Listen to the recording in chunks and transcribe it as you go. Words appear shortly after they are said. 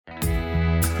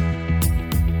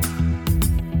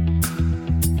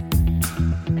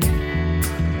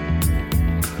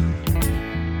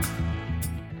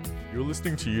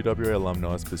listening to UWA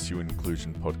Alumni's Pursue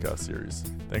Inclusion podcast series.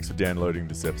 Thanks for downloading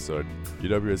this episode.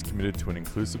 UWA is committed to an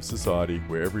inclusive society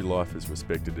where every life is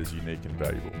respected as unique and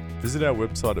valuable. Visit our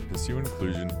website at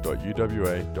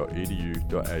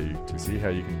pursueinclusion.uwa.edu.au to see how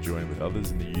you can join with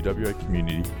others in the UWA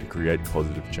community to create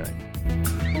positive change.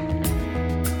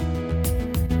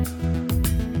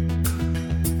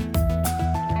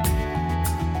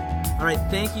 All right,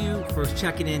 thank you for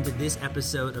checking into this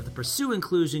episode of the Pursue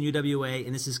Inclusion UWA,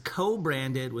 and this is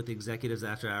co-branded with Executives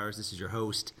After Hours. This is your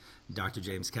host, Dr.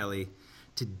 James Kelly.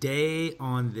 Today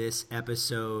on this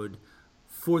episode,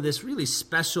 for this really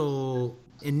special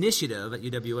initiative at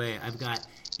UWA, I've got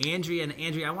Andrea, and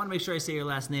Andrea, I want to make sure I say your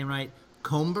last name right.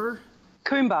 Coomber?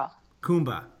 Coomber.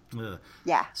 Coomber. Ugh.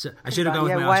 Yeah. So I should have gone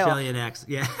with my Australian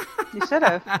accent. Yeah. You should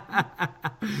have.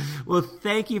 Well,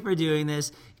 thank you for doing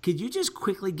this. Could you just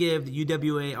quickly give the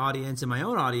UWA audience and my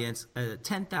own audience a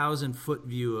 10,000-foot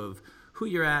view of who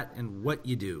you're at and what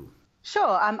you do?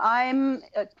 Sure. I'm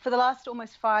for the last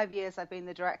almost 5 years, I've been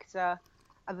the director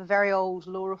of a very old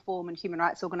law reform and human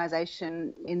rights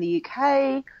organisation in the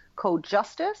UK called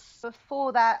Justice.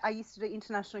 Before that, I used to do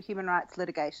international human rights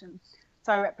litigation.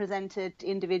 So I represented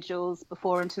individuals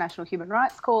before international human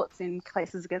rights courts in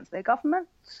cases against their government.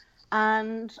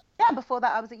 And yeah, before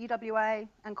that, I was at UWA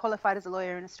and qualified as a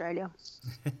lawyer in Australia.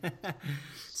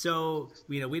 So,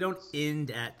 we don't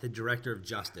end at the director of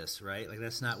justice, right? Like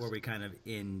that's not where we kind of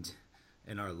end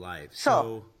in our life.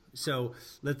 Sure. So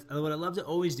what I'd love to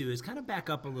always do is kind of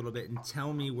back up a little bit and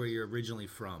tell me where you're originally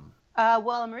from.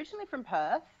 Well, I'm originally from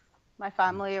Perth. My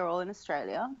family are all in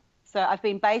Australia. So I've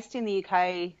been based in the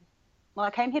UK. Well, I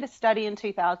came here to study in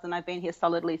 2000. I've been here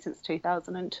solidly since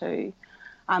 2002.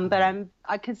 But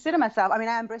I consider myself, I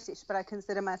am British, but I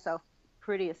consider myself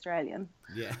pretty Australian.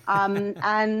 Yeah.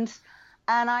 And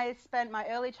I spent my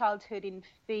early childhood in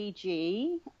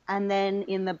Fiji and then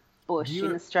in the bush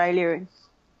in Australia.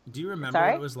 Do you remember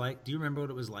what it was like? Do you remember what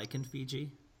it was like in Fiji?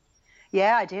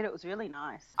 Yeah, I did. It was really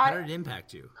nice. How did it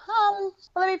impact you?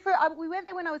 We went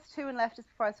there when I was 2 and left just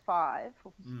before I was 5,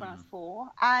 or when I was 4.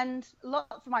 And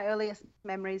lots of my earliest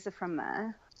memories are from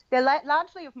there. They're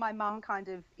largely of my mum kind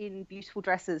of in beautiful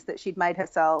dresses that she'd made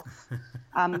herself,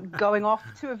 going off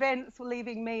to events,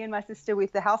 leaving me and my sister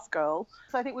with the house girl.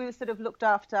 So I think we were sort of looked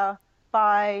after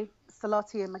by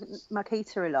Salotti and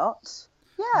Makita a lot.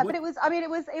 Yeah, but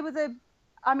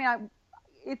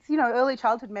it's early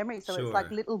childhood memories, so It's like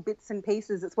little bits and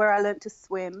pieces. It's where I learnt to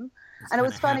swim, and it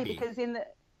was funny happy. Because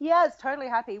it's totally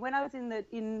happy. When I was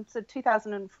in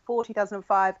 2004,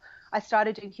 2005, I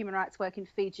started doing human rights work in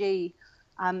Fiji,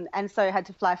 and so I had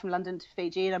to fly from London to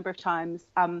Fiji a number of times.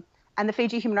 And the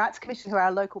Fiji Human Rights Commission, who are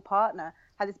our local partner,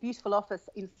 had this beautiful office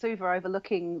in Suva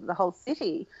overlooking the whole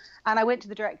city. And I went to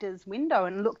the director's window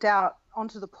and looked out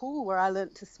onto the pool where I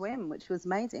learnt to swim, which was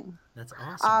amazing. That's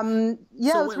awesome.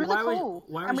 It was really cool.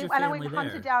 Why was your family we there?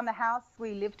 hunted down the house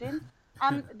we lived in.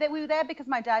 We were there because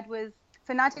my dad was...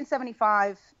 So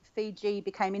 1975, Fiji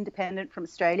became independent from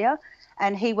Australia,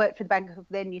 and he worked for the Bank of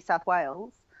then New South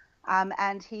Wales.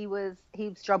 And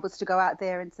his job was to go out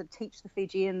there and sort of teach the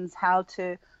Fijians how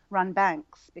to run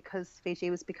banks, because Fiji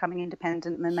was becoming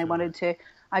independent, and then they wanted to,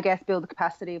 I guess, build the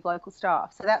capacity of local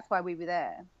staff. So that's why we were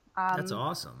there. That's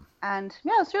awesome. And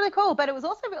yeah, it's really cool. But it was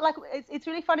also like, it's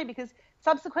really funny because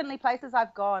subsequently places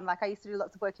I've gone, like I used to do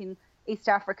lots of work in East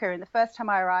Africa, and the first time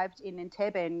I arrived in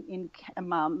Entebbe in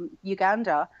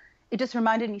Uganda, it just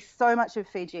reminded me so much of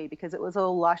Fiji because it was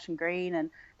all lush and green, and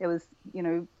there was,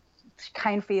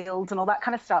 cane fields and all that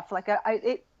kind of stuff. Like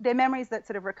they're memories that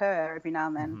sort of recur every now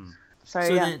and then. Mm-hmm. So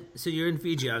you're in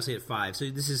Fiji obviously at 5. So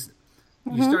this is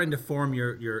you're starting to form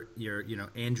your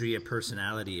Andrea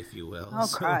personality, if you will. Oh,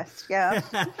 Christ, yeah.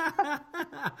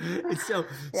 So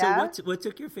what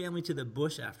took your family to the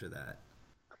bush after that?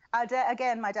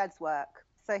 Again, my dad's work.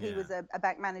 So he was a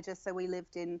bank manager. So we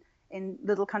lived in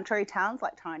little country towns,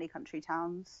 like tiny country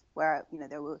towns, where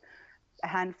there were a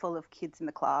handful of kids in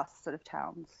the class, sort of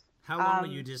towns. How long were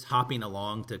you just hopping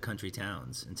along to country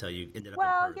towns until you ended up in Perth?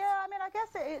 Well, yeah, I guess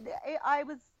I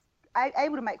was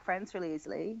able to make friends really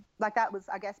easily. Like that was,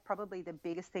 I guess, probably the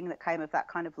biggest thing that came of that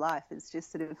kind of life, is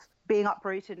just sort of being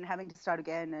uprooted and having to start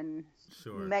again and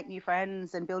make new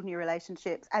friends and build new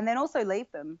relationships, and then also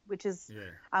leave them, which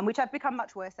I've become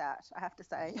much worse at, I have to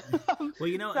say.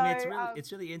 Well,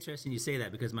 it's really interesting you say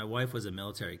that, because my wife was a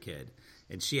military kid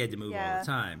and she had to move all the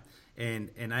time.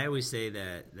 And I always say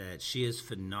that she is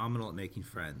phenomenal at making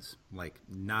friends, like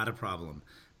not a problem.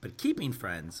 But keeping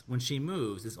friends, when she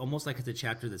moves, it's almost like it's a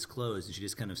chapter that's closed and she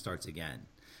just kind of starts again.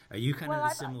 Are you kind of in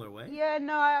a similar way? Yeah,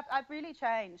 no, I've really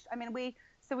changed. I mean, we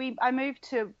moved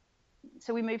to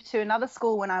another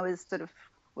school when I was sort of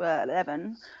were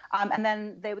 11. And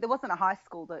then there wasn't a high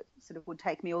school that sort of would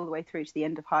take me all the way through to the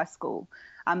end of high school.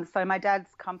 So my dad's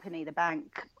company, the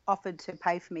bank, offered to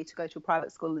pay for me to go to a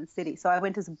private school in the city. So I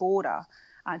went as a boarder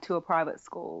to a private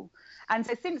school. And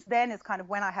so since then is kind of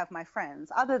when I have my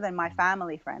friends, other than my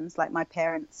family friends, like my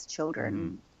parents'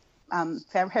 children,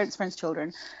 parents' friends'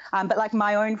 children. But like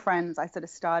my own friends, I sort of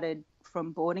started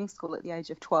from boarding school at the age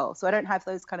of 12. So I don't have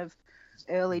those kind of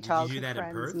early childhood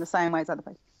friends in the same way as other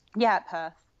people. Yeah, at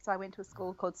Perth. So I went to a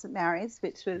school called St Mary's,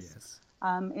 which was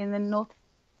in the North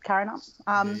Carolina.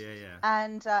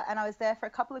 And I was there for a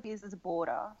couple of years as a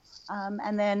boarder.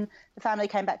 And then the family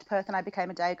came back to Perth and I became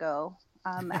a day girl.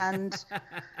 And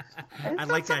I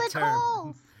like that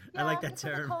term. I like that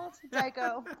term. Day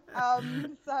girl.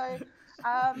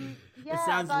 It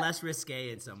sounds less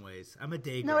risque in some ways. I'm a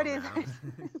day girl. No, it is. Now.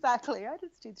 Exactly. I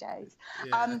just do days.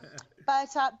 Yeah.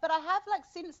 But I have, like,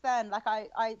 since then, like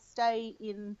I stay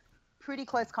in pretty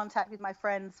close contact with my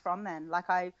friends from then. Like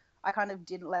I kind of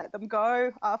didn't let them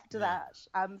go after that.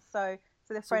 So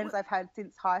the friends I've had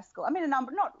since high school. I mean, not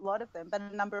a lot of them, but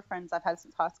a number of friends I've had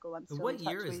since high school. I'm still in touch with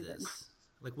them. What year is this?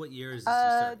 Like, what year is this?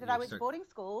 That I went to boarding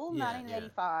school,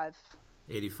 1985.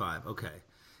 85, okay.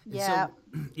 Yeah.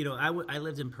 So, I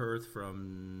lived in Perth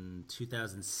from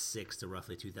 2006 to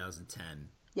roughly 2010.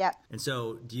 Yeah. And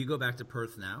so, do you go back to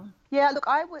Perth now? Yeah, look,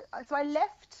 so I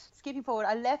left, skipping forward,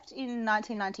 I left in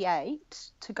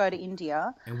 1998 to go to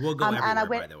India. And we'll go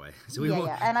everywhere, by the way. So we won't...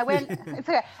 and I went, it's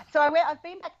okay. So I've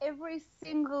been back every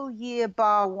single year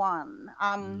bar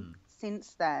one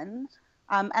since then.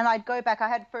 And I'd go back, I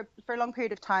had, for a long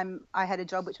period of time, I had a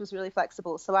job which was really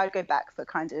flexible. So I'd go back for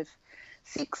kind of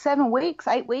 6, 7 weeks,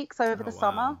 8 weeks over the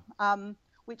summer,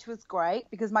 which was great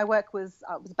because my work was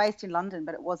based in London,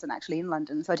 but it wasn't actually in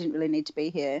London, so I didn't really need to be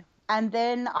here. And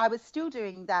then I was still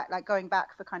doing that, like going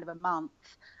back for kind of a month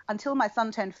until my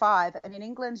son turned 5. And in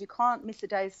England, you can't miss a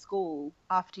day's school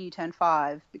after you turn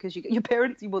 5 because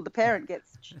the parent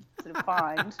gets sort of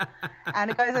fined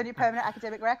and it goes on your permanent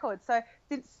academic record. So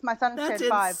since my son turned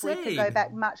 5, we could go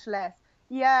back much less.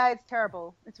 Yeah, it's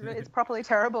terrible. It's properly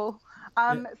terrible.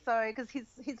 So because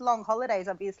his long holidays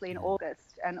obviously in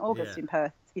August, and August in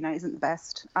Perth, isn't the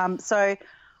best. So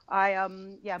I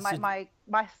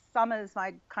my summers,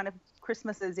 my kind of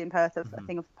Christmases in Perth have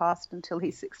passed until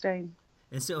he's 16.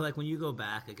 And so, like, when you go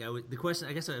back, like, the question,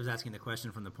 I guess I was asking the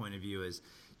question from the point of view is,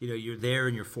 you're there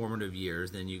in your formative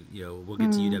years, then we'll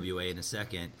get to UWA in a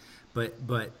second, but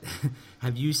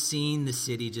have you seen the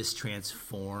city just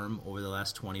transform over the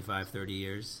last 25, 30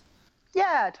 years?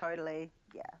 Yeah, totally.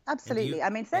 Yeah, absolutely. I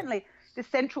mean, certainly the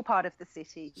central part of the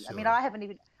city. Sure. I mean, I haven't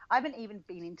even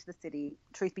been into the city,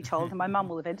 truth be told, and my mum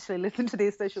will eventually listen to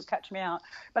this, so she'll catch me out.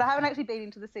 But I haven't actually been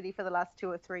into the city for the last 2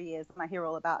 or 3 years, and I hear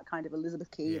all about kind of Elizabeth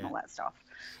Quay and all that stuff,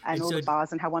 and all the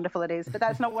bars and how wonderful it is. But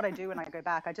that's not what I do when I go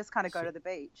back. I just kind of go to the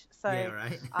beach. So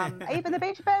even the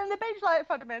beach life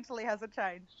fundamentally hasn't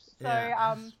changed.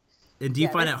 So and do you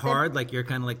find it hard, like you're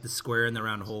kind of like the square in the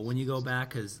round hole when you go back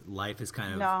because life is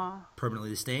kind of permanently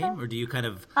the same? Or do you kind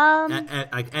of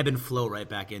like ebb and flow right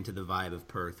back into the vibe of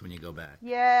Perth when you go back?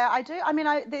 Yeah, I do. I mean,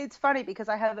 it's funny because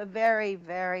I have a very,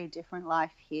 very different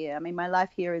life here. I mean, my life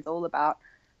here is all about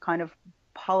kind of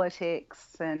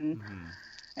politics and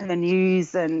the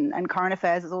news and current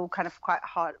affairs is all kind of quite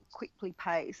hard, quickly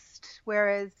paced,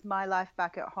 whereas my life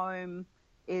back at home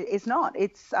is not.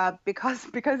 It's because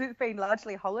it's been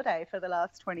largely holiday for the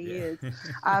last 20 years.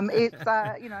 It's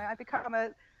I become a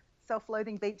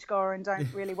self-loathing beachgoer and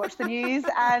don't really watch the news,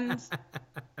 and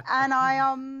I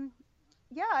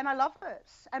and I love it.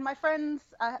 And my friends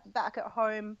back at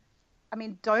home, I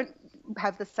mean, don't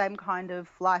have the same kind of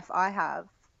life I have,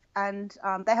 and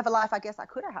they have a life I guess I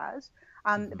could have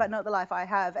had, but not the life I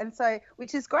have, and so,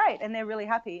 which is great, and they're really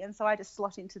happy, and so I just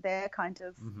slot into their kind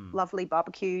of lovely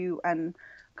barbecue and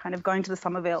kind of going to the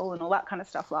Somerville and all that kind of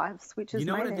stuff lives, which is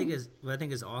amazing. What I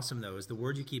think is awesome though is the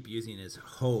word you keep using is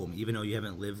home, even though you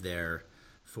haven't lived there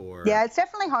for... Yeah, it's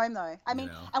definitely home though. I mean,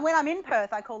 and when I'm in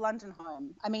Perth, I call London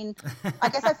home. I mean, I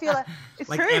guess I feel it's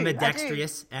like true.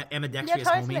 Ambidextrous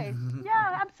totally. homing.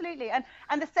 Yeah, absolutely.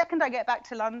 And the second I get back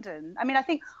to London, I mean,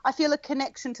 I feel a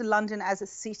connection to London as a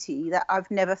city that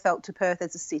I've never felt to Perth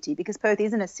as a city, because Perth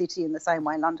isn't a city in the same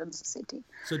way London's a city.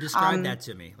 So describe that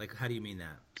to me. Like, how do you mean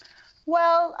that?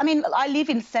 Well, I mean, I live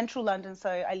in central London, so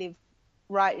I live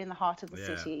right in the heart of the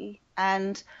city,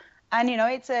 and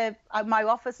it's my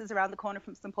office is around the corner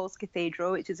from St Paul's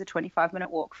Cathedral, which is a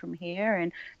 25-minute walk from here,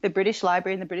 and the British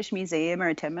Library and the British Museum are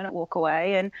a 10-minute walk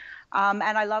away, and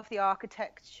I love the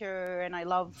architecture, and I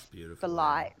love the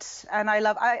light, and I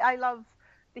love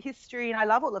the history and I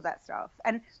love all of that stuff.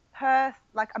 And Perth,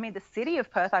 the city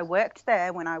of Perth, I worked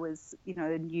there when I was,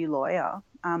 a new lawyer.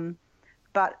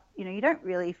 But, you don't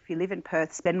really, if you live in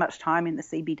Perth, spend much time in the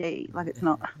CBD. Like, it's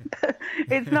not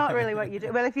really what you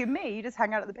do. Well, if you're me, you just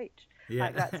hang out at the beach. Yeah.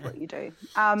 Like, that's what you do.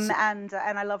 And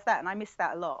I love that, and I miss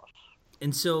that a lot.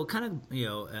 And so kind of,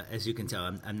 as you can tell,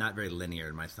 I'm not very linear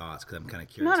in my thoughts because I'm kind of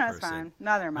curious person. No, it's fine.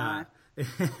 Neither am I.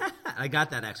 I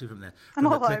got that actually from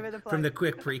the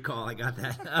quick pre-call. I got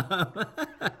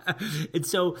that. And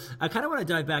so I kind of want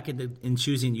to dive back in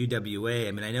choosing UWA.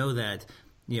 I mean, I know that,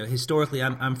 historically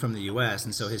I'm from the U.S.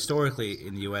 and so historically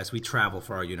in the U.S. we travel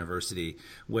for our university,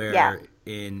 where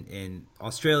in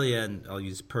Australia, and I'll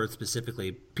use Perth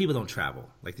specifically, people don't travel.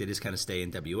 Like they just kind of stay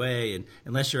in WA, and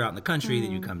unless you're out in the country,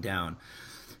 then you come down.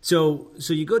 So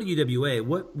you go to UWA.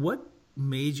 What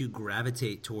made you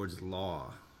gravitate towards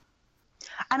law?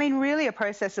 I mean, really a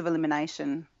process of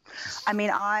elimination. I mean,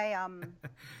 I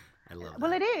love that.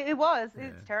 Well, it is. It was. Yeah.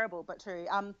 It's terrible, but true.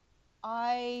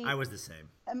 I was the same.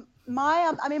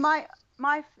 Nobody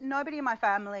in my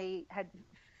family had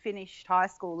finished high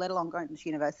school, let alone going to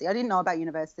university. I didn't know about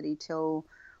university till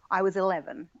I was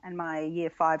 11, and my year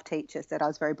 5 teacher said I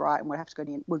was very bright and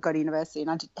would go to university,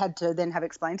 and I had to then have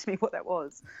explained to me what that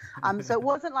was. So it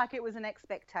wasn't like it was an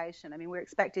expectation. I mean, we were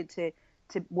expected to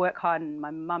work hard, and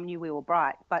my mum knew we were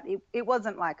bright, but it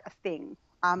wasn't like a thing.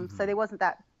 So there wasn't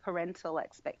that parental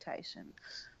expectation.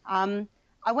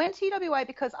 I went to UWA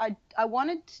because I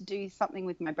wanted to do something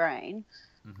with my brain,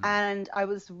 and I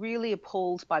was really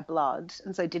appalled by blood,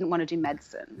 and so I didn't want to do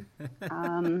medicine,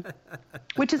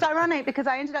 which is ironic because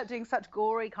I ended up doing such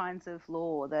gory kinds of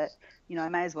law that, I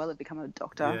may as well have become a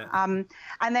doctor. Yeah.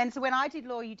 And then so when I did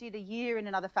law, you did a year in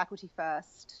another faculty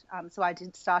first. So I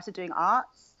started doing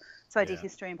arts. So I did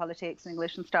history and politics and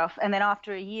English and stuff. And then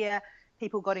after a year,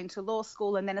 people got into law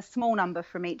school, and then a small number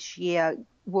from each year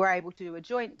were able to do a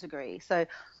joint degree. So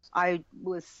I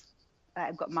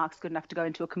got marks good enough to go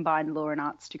into a combined law and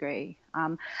arts degree.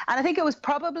 And I think it was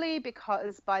probably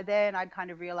because by then I'd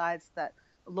kind of realised that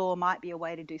law might be a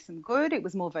way to do some good. It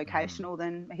was more vocational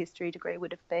than a history degree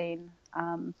would have been.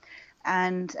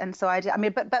 And so I did. I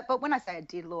mean, but when I say I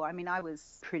did law, I mean I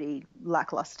was pretty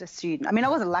lackluster student. I mean, I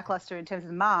wasn't lackluster in terms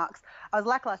of marks. I was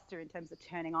lackluster in terms of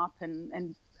turning up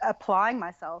and applying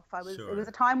myself. It was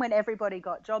a time when everybody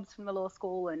got jobs from the law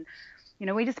school, and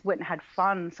we just went and had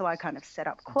fun. So I kind of set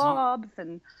up clubs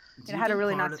and had a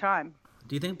really nice time.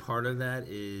 Do you think part of that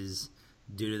is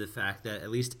due to the fact that,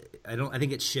 at least I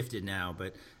think it's shifted now,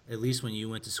 but at least when you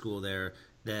went to school there,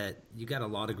 that you got a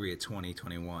law degree at 20,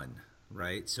 21,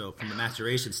 right? So from a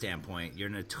maturation standpoint, you're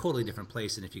in a totally different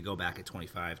place than if you go back at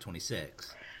 25,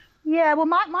 26. Yeah, well,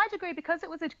 my degree, because it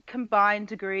was a combined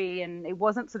degree and it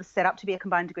wasn't sort of set up to be a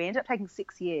combined degree, ended up taking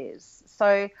 6 years.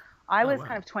 So I was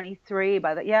kind of 23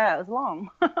 by that. Yeah, it was long.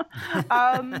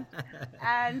 And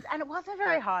it wasn't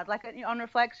very hard. Like, on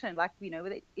reflection,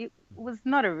 it was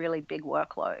not a really big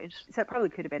workload. So it probably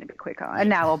could have been a bit quicker. And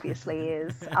now obviously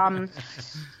is.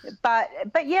 But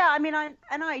yeah, I mean, I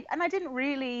didn't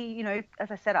really, as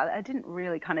I said, I didn't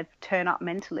really kind of turn up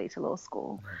mentally to law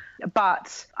school.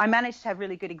 But I managed to have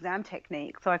really good exam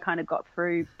technique. So I kind of got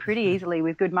through pretty easily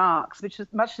with good marks, which was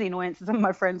much to the annoyance of some of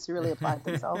my friends who really applied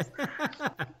themselves.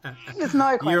 There's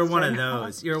no question. You're one of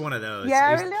those.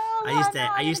 Yeah,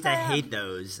 I used to hate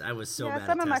those. I was so bad at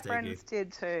some of my friends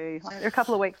did too. Like, a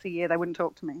couple of weeks a year they wouldn't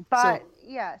talk to me. But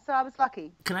so I was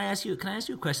lucky. Can I ask you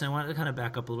a question? I wanted to kind of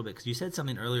back up a little bit because you said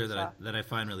something earlier that I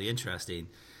find really interesting.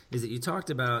 Is that you talked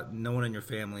about no one in your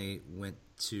family went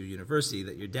to university,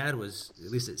 that your dad was, at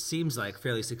least it seems like,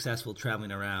 fairly successful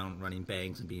traveling around running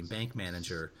banks and being bank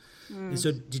manager. And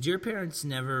so did your parents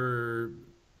never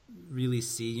really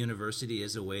see university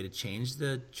as a way to change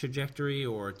the trajectory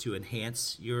or to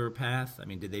enhance your path? I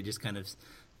mean, did they just kind of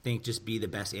think just be the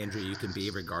best Andrea you can be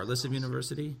regardless of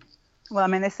university? Well, I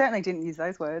mean, they certainly didn't use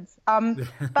those words.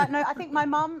 But no, I think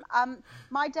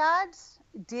my dad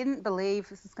didn't believe,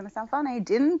 this is going to sound funny,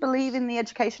 didn't believe in the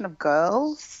education of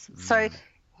girls. So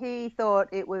he thought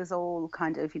it was all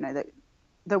kind of, that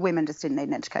the women just didn't need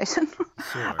an education.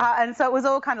 Sure. And so it was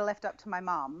all kind of left up to my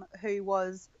mum, who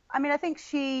was, I mean, I think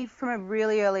she, from a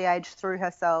really early age,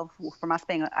 from us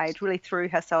being at age, really threw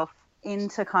herself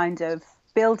into kind of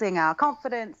building our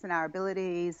confidence and our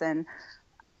abilities. And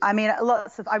I mean,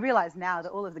 I realise now that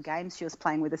all of the games she was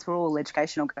playing with us were all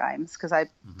educational games, because I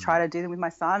try to do them with my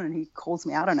son and he calls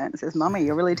me out on it and says, "Mummy,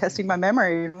 you're really testing my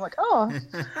memory." And I'm like, oh.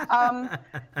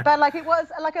 But it was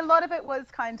a lot of it was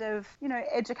kind of,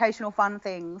 educational fun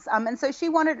things. And so she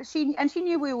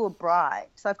knew we were bright.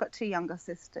 So I've got 2 younger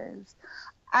sisters.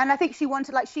 And I think she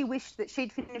wished that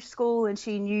she'd finished school and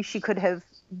she knew she could have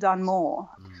done more.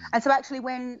 And so actually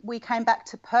when we came back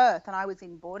to Perth and I was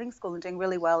in boarding school and doing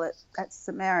really well at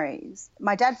St Mary's,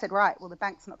 my dad said, right, well, the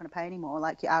bank's not going to pay anymore,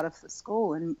 like you're out of the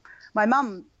school. And my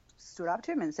mum stood up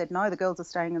to him and said, no, the girls are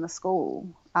staying in the school,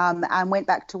 and went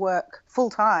back to work full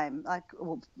time. Like,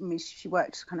 well, I mean, she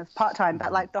worked kind of part time,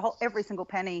 but like every single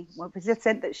penny, the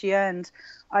cent that she earned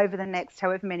over the next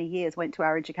however many years went to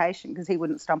our education because he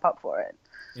wouldn't stump up for it.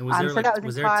 And was there, so that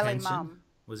was entirely tension? Mum.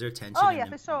 Was there tension? Oh yeah,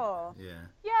 for sure. Yeah.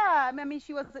 Yeah, I mean,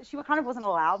 she kind of wasn't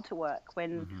allowed to work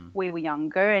when we were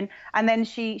younger, and then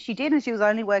she did, and she was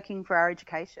only working for our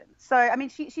education. So I mean,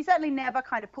 she certainly never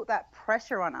kind of put that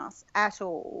pressure on us at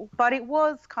all. But it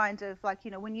was kind of like,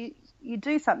 you know, when you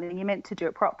do something, you're meant to do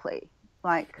it properly.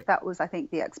 Like that was, I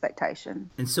think, the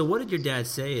expectation. And so, what did your dad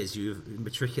say as you've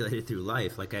matriculated through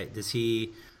life? Like, does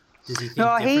he think no,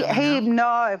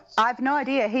 now? I have no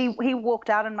idea. He walked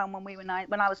out on Mum when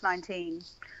I was 19,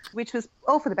 which was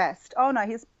all for the best. Oh no,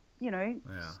 he's, you know,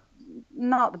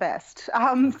 not the best.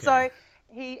 Okay. So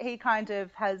he kind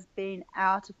of has been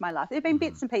out of my life. There've been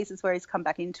bits and pieces where he's come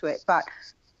back into it, but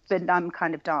I'm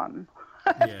kind of done.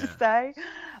 To say.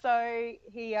 So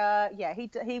he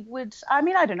would. I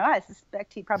mean, I don't know. I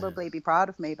suspect he'd probably be proud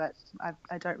of me, but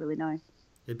I don't really know.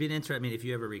 It'd be an interesting. I mean, if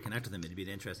you ever reconnect with him, it'd be an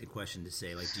interesting question to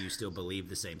say, like, do you still believe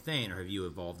the same thing, or have you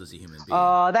evolved as a human being?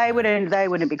 Oh, they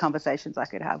wouldn't be conversations I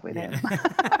could have with him.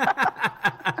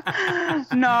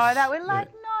 No, that would like.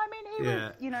 No, I mean, he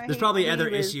was. You know, there's probably other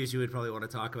issues you would probably want to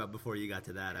talk about before you got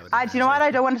to that. Do you know what? I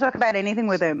don't want to talk about anything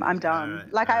with him. I'm done.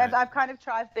 I've kind of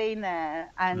tried being there,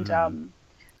 and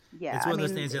it's one of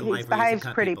those things in life where you behaves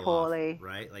pretty poorly, off,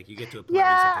 right? Like you get to a point where you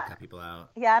have to cut people out.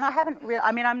 Yeah, and I haven't really.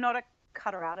 I mean, I'm not a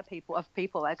cutter out of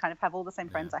people. I kind of have all the same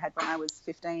friends I had when I was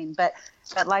 15. But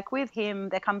like with him,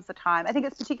 there comes a time. I think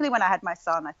it's particularly when I had my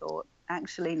son. I thought,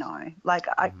 actually, no. Like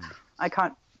I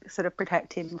can't sort of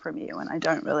protect him from you, and I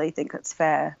don't really think it's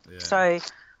fair. Yeah. So,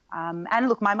 and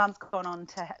look, my mum's gone on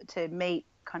to meet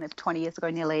kind of 20 years ago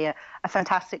nearly a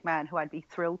fantastic man who I'd be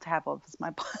thrilled to have as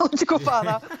my biological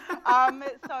father.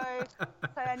 So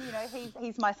and you know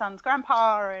he's my son's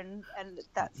grandpa, and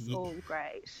that's all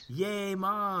great. Yay,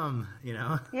 Mom! You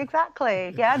know.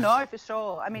 Exactly. Yeah. No, for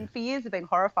sure. I mean, for years I've been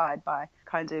horrified by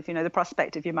kind of, you know, the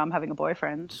prospect of your mum having a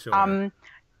boyfriend. Sure.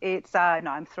 It's no,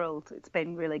 I'm thrilled. It's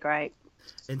been really great.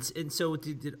 And so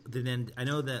did then I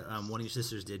know that one of your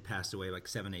sisters did pass away like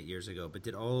 7-8 years ago, but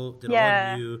did all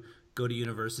of you go to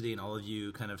university and all of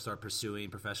you kind of start pursuing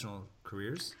professional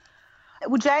careers?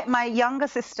 Well, my younger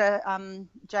sister,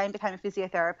 Jane, became a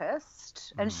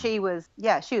physiotherapist, and she was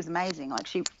amazing. Like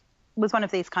she was one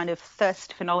of these kind of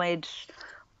thirst for knowledge,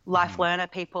 life learner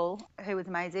people who was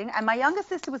amazing. And my younger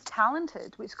sister was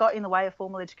talented, which got in the way of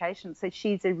formal education. So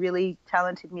she's a really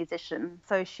talented musician.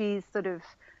 So she's sort of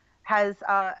has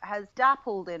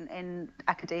dabbled in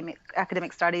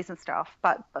academic studies and stuff,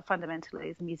 but fundamentally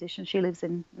as a musician. She lives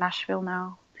in Nashville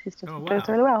now. She's just does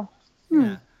really well.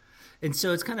 Yeah. And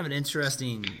so it's kind of an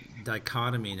interesting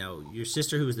dichotomy. Now, your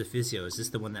sister who was the physio, is this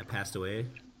the one that passed away?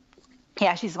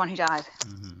 Yeah, she's the one who died.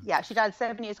 Yeah, she died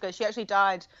 7 years ago. She actually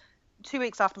died 2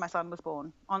 weeks after my son was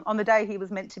born. On the day he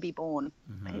was meant to be born,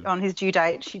 on his due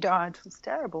date, she died. It was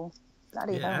terrible.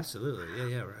 Yeah,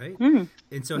 absolutely. Yeah, right.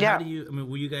 And so how do you, I mean,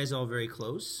 were you guys all very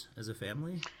close as a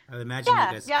family? I would imagine you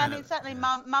guys I mean, certainly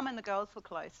Mum and the girls were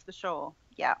close, for sure.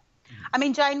 Yeah. I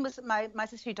mean, Jane was, my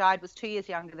sister who died was 2 years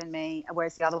younger than me,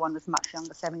 whereas the other one was much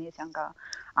younger, 7 years younger.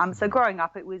 So growing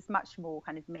up, it was much more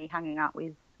kind of me hanging out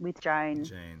with Jane.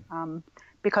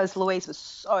 Because Louise was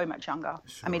so much younger.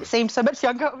 Sure. I mean, it seems so much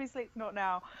younger. Obviously, it's not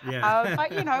now. Yeah.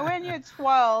 But, you know, when you're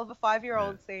 12, a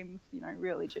 5-year-old seems, you know,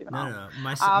 really juvenile.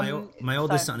 No. My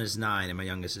oldest son is 9 and my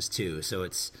youngest is 2. So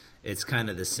it's kind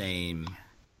of the same,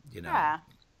 you know,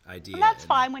 idea. And that's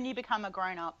fine when you become a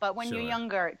grown-up. But when you're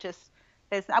younger, it just...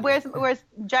 Whereas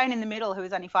Jane in the middle, who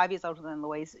was only 5 years older than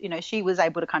Louise, you know, she was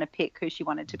able to kind of pick who she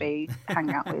wanted to be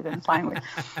hanging out with and playing with.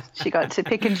 She got to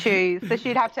pick and choose. So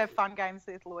she'd have to have fun games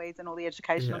with Louise and all the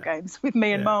educational games with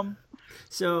me and Mum.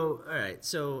 So, all right.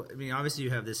 So, I mean, obviously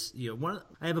you have this, you know,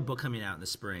 I have a book coming out in the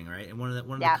spring, right? And one of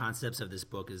the concepts of this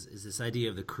book is this idea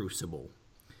of the crucible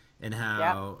and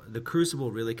how the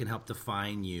crucible really can help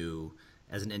define you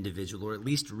as an individual, or at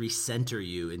least recenter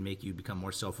you and make you become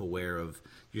more self-aware of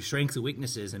your strengths and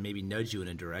weaknesses and maybe nudge you in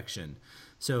a direction.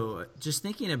 So just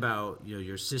thinking about, you know,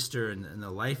 your sister and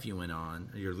the life you went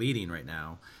on, you're leading right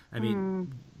now. I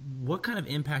mean, what kind of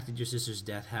impact did your sister's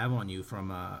death have on you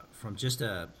from just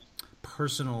a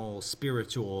personal,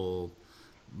 spiritual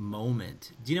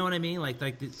moment? Do you know what I mean? Like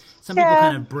some people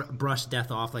kind of brush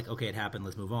death off, like, okay, it happened,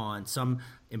 let's move on. Some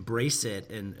embrace it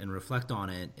and reflect on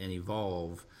it and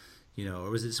evolve. Or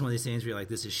was it just one of these things where you're like,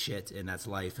 this is shit and that's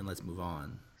life and let's move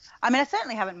on? I mean, I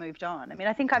certainly haven't moved on. I mean,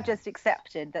 I think I've just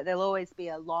accepted that there'll always be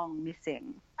a long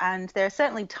missing. And there are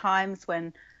certainly times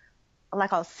when,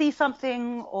 like, I'll see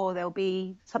something or there'll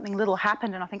be something little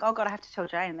happen and I think, oh, God, I have to tell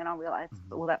Jane. And then I'll realize,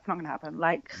 well, that's not going to happen.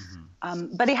 Like,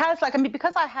 but it has, like, I mean,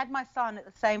 because I had my son at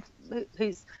the same,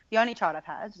 who's the only child I've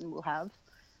had and will have,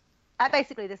 at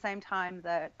basically the same time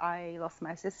that I lost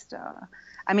my sister.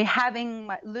 I mean,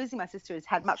 losing my sister has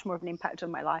had much more of an impact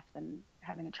on my life than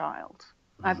having a child.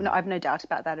 I've no doubt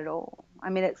about that at all.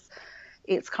 I mean,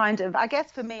 it's kind of, I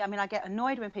guess for me, I mean, I get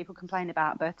annoyed when people complain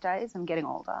about birthdays and getting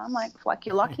older. I'm like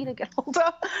you're lucky to get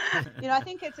older. I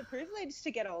think it's a privilege to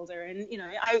get older, and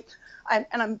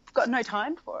I've got no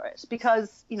time for it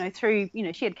because through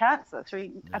she had cancer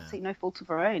through absolutely no fault of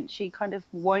her own. She kind of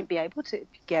won't be able to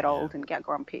get old and get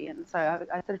grumpy, and so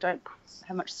I sort of don't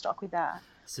have much stock with that.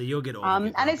 So you'll get old.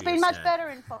 And it's been much better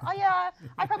in fall. Oh yeah,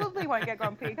 I probably won't get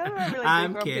grumpy because I don't really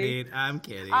I'm grumpy. I'm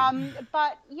kidding.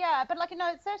 But like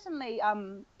it's certainly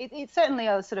it's certainly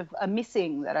a sort of a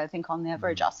missing that I think I'll never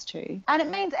adjust to, and it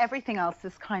means everything else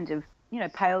is kind of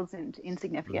pales into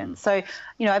insignificance. So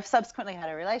I've subsequently had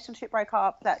a relationship break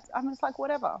up that I'm just like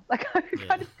whatever. Like I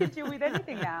kind of could deal with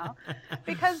anything now,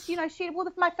 because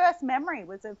my first memory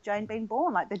was of Jane being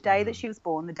born, like the day that she was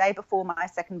born, the day before my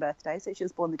second birthday. So she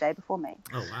was born the day before me.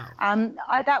 Oh wow.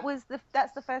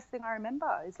 That's the first thing I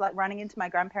remember is like running into my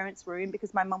grandparents' room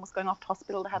because my mum was going off to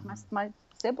hospital to have my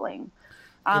sibling.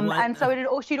 And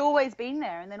so she'd always been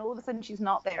there, and then all of a sudden she's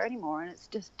not there anymore, and it's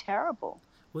just terrible.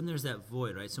 When there's that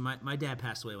void, right? So my dad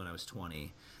passed away when I was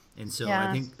 20. And so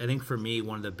I think for me,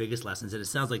 one of the biggest lessons, and it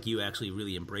sounds like you actually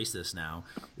really embrace this now,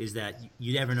 is that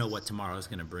you never know what tomorrow is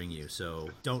going to bring you. So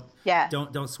don't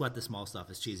sweat the small stuff,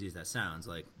 as cheesy as that sounds,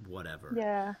 like whatever.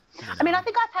 Yeah. I mean, I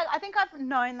think I've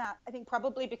known that, I think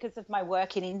probably because of my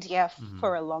work in India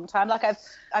for a long time. Like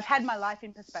I've had my life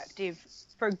in perspective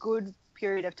for a good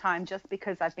period of time just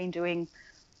because I've been doing,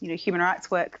 human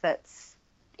rights work that's,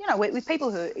 with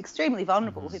people who are extremely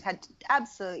vulnerable, who've had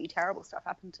absolutely terrible stuff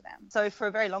happen to them. So for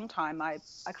a very long time, I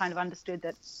kind of understood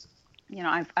that,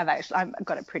 I've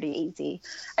got it pretty easy.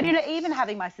 And, even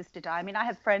having my sister die, I mean, I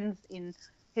have friends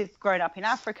who've grown up in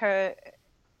Africa,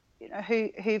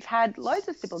 who've had loads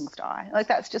of siblings die. Like,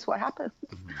 that's just what happens.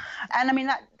 And, I mean,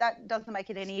 that doesn't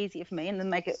make it any easier for me and doesn't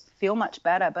make it feel much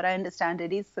better, but I understand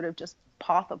it is sort of just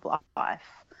path of life.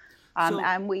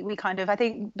 And we kind of, I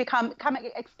think, become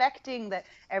expecting that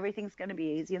everything's going to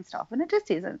be easy and stuff, and it just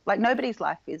isn't. Like, nobody's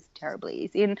life is terribly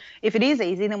easy, and if it is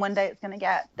easy, then one day they're going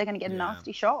to get a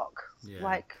nasty shock. Yeah.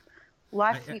 Like,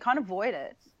 life, you can't avoid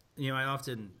it. I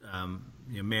often,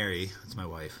 Mary, it's my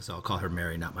wife, so I'll call her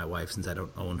Mary, not my wife, since I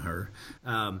don't own her.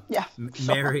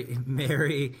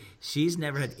 Mary, she's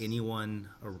never had anyone,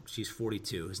 or she's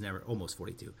 42, almost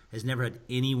 42, has never had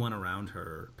anyone around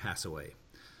her pass away.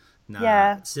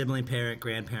 Sibling, parent,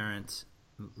 grandparent,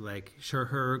 like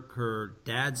her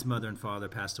dad's mother and father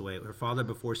passed away. Her father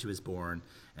before she was born,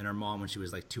 and her mom when she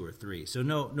was like 2 or 3. So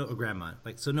no grandma,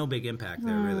 like, so no big impact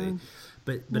there really.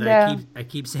 But I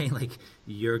keep saying, like,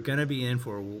 you're gonna be in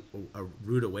for a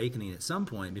rude awakening at some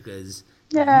point, because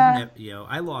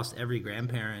I lost every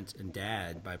grandparent and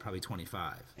dad by probably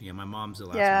 25. My mom's the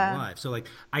last one alive, so like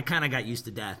I kind of got used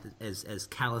to death, as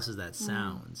callous as that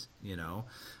sounds.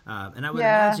 And I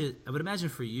would imagine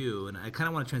for you, and I kind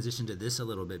of want to transition to this a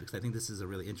little bit because I think this is a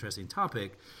really interesting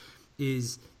topic.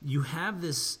 Is you have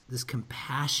this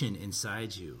compassion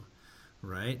inside you,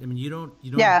 right? I mean, you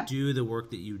don't do the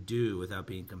work that you do without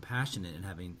being compassionate and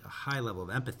having a high level of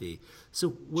empathy. So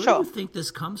where do you think this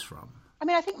comes from? I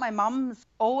mean, I think my mum's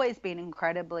always been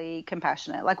incredibly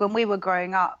compassionate. Like, when we were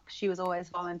growing up, she was always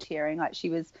volunteering. Like, she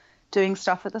was doing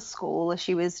stuff at the school,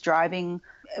 she was driving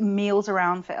meals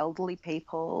around for elderly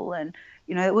people, and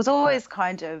it was always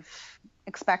kind of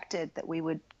expected that we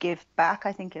would give back,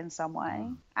 I think, in some way.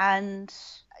 And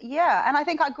I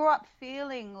think I grew up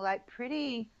feeling like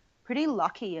pretty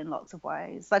lucky in lots of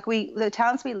ways. Like, the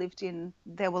towns we lived in,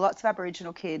 there were lots of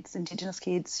Aboriginal kids, Indigenous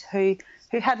kids who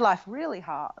had life really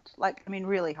hard, like, I mean,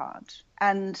 really hard.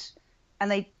 And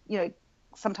they,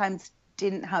 sometimes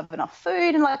didn't have enough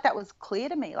food, and like that was clear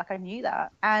to me, like I knew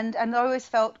that. And I always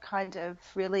felt kind of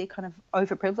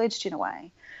overprivileged in a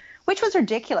way, which was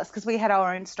ridiculous because we had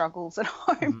our own struggles at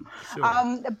home.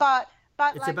 Sure. But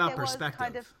it's like, about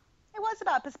perspective. It was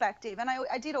about perspective, and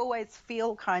I did always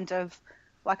feel kind of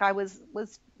like I was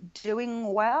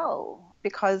doing well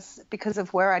because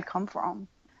of where I'd come from.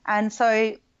 And so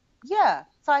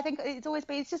I think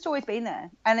it's just always been there,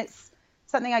 and it's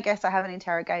something I guess I haven't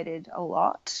interrogated a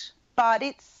lot, but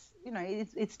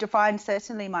it's defined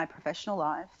certainly my professional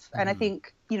life. And I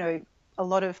think a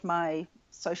lot of my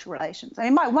social relations. I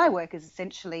mean, my work is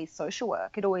essentially social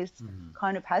work. It always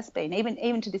kind of has been.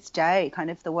 Even to this day,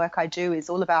 kind of the work I do is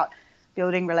all about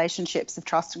building relationships of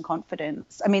trust and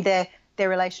confidence. I mean, they're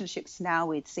relationships now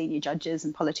with senior judges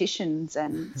and politicians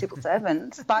and civil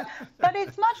servants, but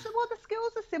it's the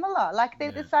skills are similar. Like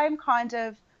they're the same kind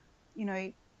of,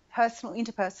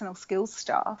 interpersonal skills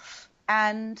stuff.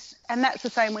 And that's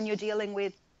the same when you're dealing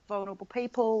with vulnerable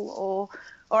people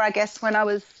or I guess when I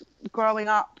was growing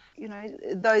up,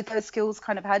 those skills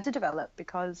kind of had to develop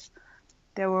because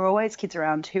there were always kids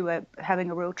around who were having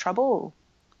a real trouble.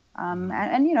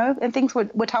 And things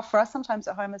were tough for us sometimes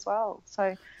at home as well.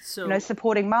 So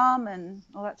supporting mum and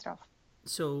all that stuff.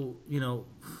 So,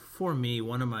 for me,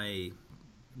 one of my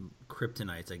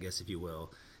kryptonites, I guess, if you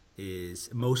will, is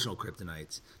emotional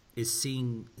kryptonites, is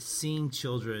seeing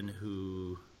children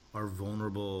who are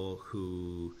vulnerable,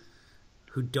 who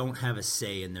don't have a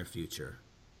say in their future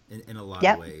in a lot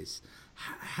of ways.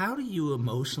 How do you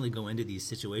emotionally go into these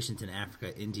situations in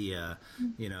Africa, India,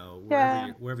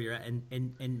 wherever you're at,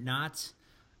 and not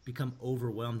become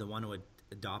overwhelmed and want to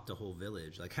adopt a whole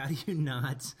village? Like, how do you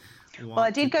not?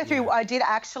 I did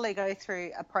actually go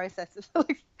through a process of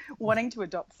wanting to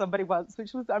adopt somebody once,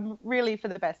 which was really for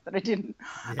the best that I didn't.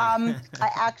 I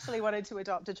actually wanted to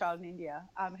adopt a child in India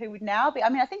who would now be,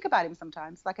 I think about him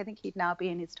sometimes, like I think he'd now be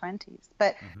in his 20s,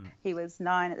 but he was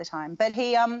 9 at the time. But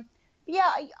he, my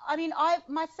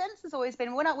sense has always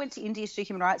been when I went to India to do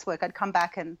human rights work, I'd come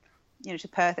back and, to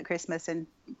Perth at Christmas and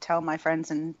tell my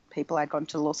friends and people I'd gone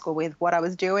to law school with what I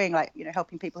was doing, like,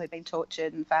 helping people who'd been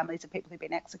tortured and families of people who'd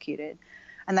been executed.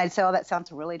 And they'd say, oh, that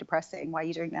sounds really depressing. Why are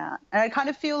you doing that? And I kind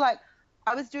of feel like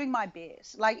I was doing my bit.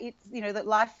 Like it's, that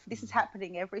life, this is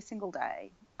happening every single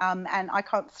day. And I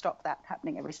can't stop that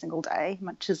happening every single day,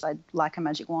 much as I'd like a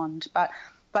magic wand.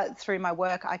 But through my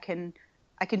work, I can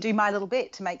do my little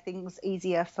bit to make things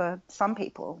easier for some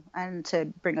people and to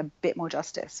bring a bit more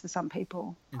justice for some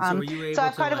people. So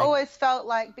I've kind of always felt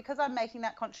like because I'm making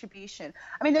that contribution,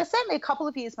 there's certainly a couple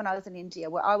of years when I was in India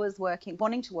where I was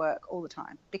wanting to work all the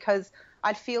time because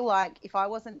I'd feel like if I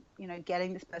wasn't,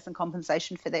 getting this person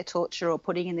compensation for their torture or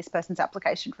putting in this person's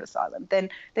application for asylum, then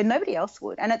nobody else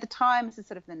would. And at the time, this is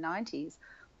sort of the 90s,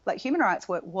 like human rights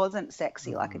work wasn't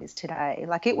sexy like it is today.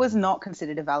 Like it was not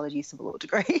considered a valid use of a law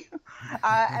degree.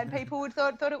 And people would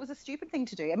thought it was a stupid thing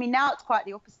to do. Now it's quite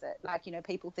the opposite. Like,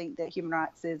 people think that human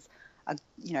rights is,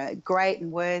 great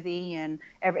and worthy and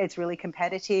it's really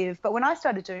competitive. But when I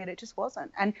started doing it, it just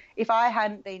wasn't. And if I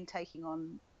hadn't been taking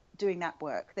on doing that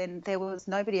work, then there was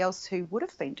nobody else who would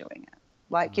have been doing it.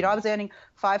 Like, I was earning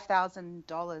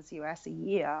 $5,000 US a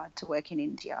year to work in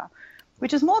India,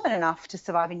 which is more than enough to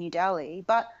survive in New Delhi.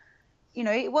 But,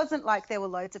 it wasn't like there were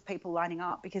loads of people lining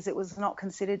up because it was not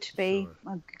considered to be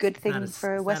a good thing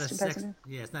for a Western person.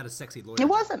 Yeah, it's not a sexy lawyer. It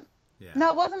wasn't. Yeah.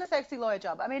 No, it wasn't a sexy lawyer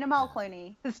job. Amal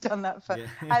Clooney has done that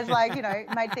has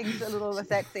made things a little less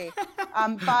sexy.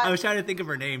 But I was trying to think of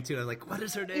her name too. I was like, what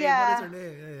is her name? Yeah, what is her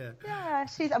name? Yeah,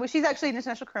 she's actually an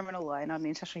international criminal lawyer, not an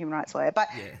international human rights lawyer. But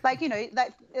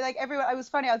everyone, it was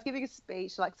funny. I was giving a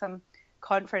speech, like some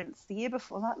conference the year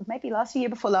before, maybe last year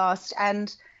before last,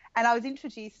 and I was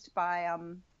introduced by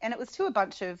and it was to a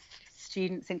bunch of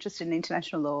students interested in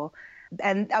international law.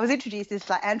 And I was introduced as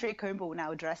Andrea Coomber will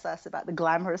now address us about the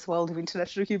glamorous world of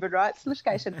international human rights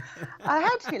litigation. I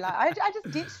had to I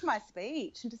just ditched my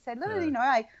speech and just said, look,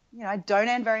 I don't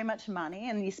earn very much money,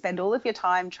 and you spend all of your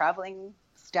time traveling,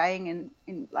 staying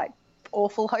in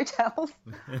awful hotels,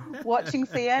 watching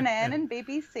CNN and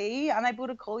BBC, unable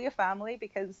to call your family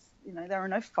because there are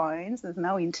no phones, there's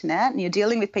no internet, and you're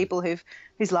dealing with people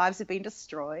whose lives have been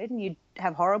destroyed, and you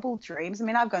have horrible dreams.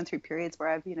 I've gone through periods where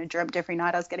I've dreamt every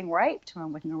night I was getting raped when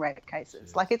I'm working on rape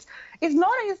cases. Like it's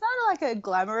not like a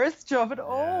glamorous job at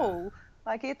all.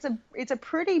 Like it's a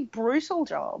pretty brutal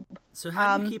job. So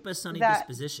how do you keep a sunny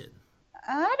disposition?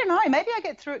 I don't know. Maybe I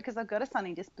get through it because I've got a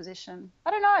sunny disposition.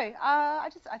 I don't know.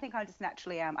 I think I just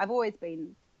naturally am. I've always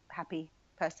been a happy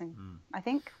person, I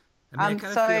think. I kind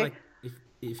of feel like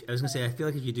I feel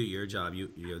like if you do your job,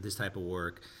 you this type of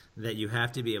work, that you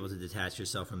have to be able to detach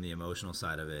yourself from the emotional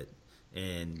side of it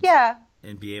and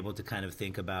be able to kind of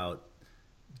think about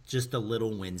just the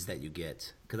little wins that you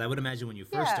get. Because I would imagine when you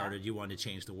first started, you wanted to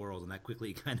change the world, and that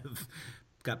quickly kind of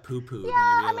got poo-pooed. Yeah,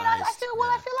 I feel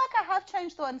like I have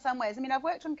changed the law in some ways. I've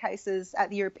worked on cases at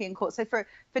the European Court. So for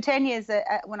 10 years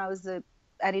when I was at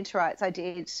Interrights, I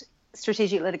did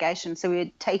strategic litigation. So we were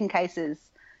taking cases,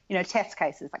 test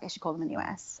cases, I guess you call them in the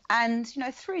US. And,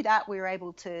 through that, we were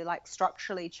able to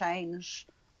structurally change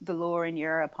the law in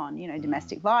Europe on,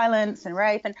 domestic violence and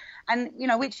rape and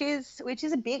which is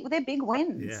they're big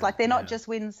wins. Yeah, like they're not just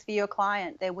wins for your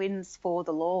client, they're wins for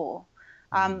the law.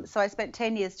 So I spent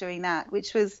 10 years doing that,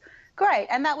 which was great.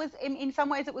 And that was in some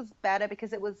ways it was better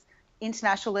because it was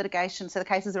international litigation. So the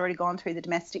case has already gone through the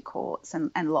domestic courts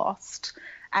and lost.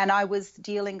 And I was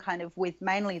dealing kind of with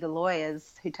mainly the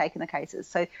lawyers who'd taken the cases.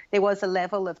 So there was a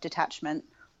level of detachment,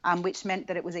 which meant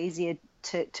that it was easier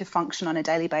to function on a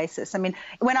daily basis. I mean,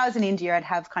 when I was in India, I'd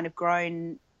have kind of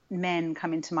grown men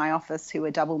come into my office who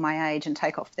were double my age and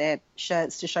take off their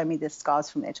shirts to show me the scars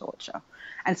from their torture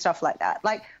and stuff like that.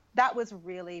 Like, that was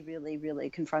really, really, really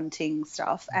confronting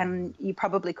stuff. And you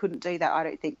probably couldn't do that, I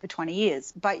don't think, for 20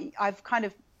 years. But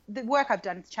the work I've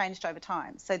done has changed over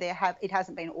time. So it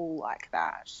hasn't been all like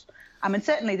that. And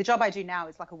certainly the job I do now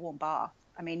is like a warm bath.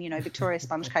 I mean, Victoria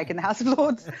Sponge Cake in the House of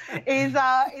Lords is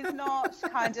not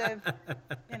kind of,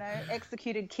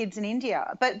 executed kids in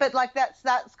India. But like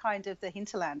that's kind of the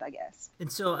hinterland, I guess.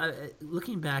 And so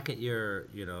looking back at your,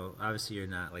 obviously you're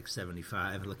not like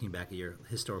 75, looking back at your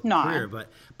historical career,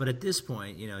 but at this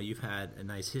point, you've had a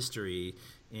nice history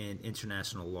in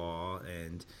international law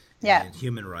and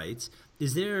human rights.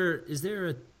 Is there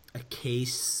a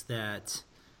case that,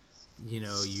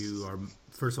 you are,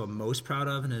 first of all, most proud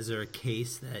of, and is there a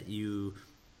case that you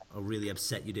are really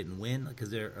upset you didn't win? Like, are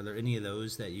there any of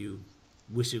those that you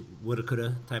wish it woulda,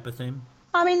 coulda type of thing?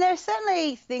 I mean, there's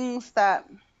certainly things that,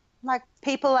 like,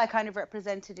 people I kind of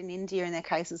represented in India in their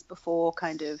cases before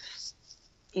kind of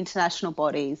international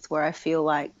bodies where I feel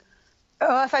like,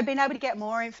 if I'd been able to get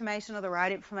more information or the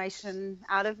right information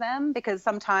out of them, because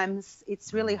sometimes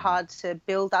it's really hard to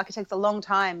build. It takes a long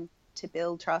time to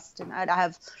build trust. And I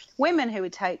have women who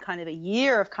would take kind of a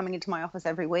year of coming into my office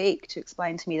every week to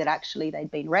explain to me that actually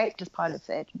they'd been raped as part of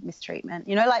their mistreatment,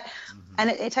 and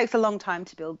it takes a long time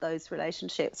to build those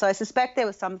relationships. So I suspect there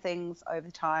were some things over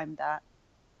time that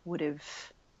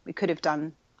I could have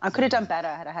done better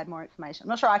had I had more information. I'm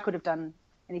not sure I could have done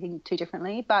anything too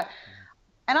differently,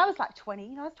 and I was like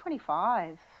 20, I was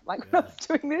 25, when I was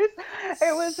doing this.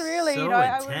 It was really, so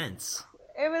intense.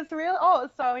 It was real. Oh, it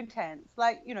was so intense,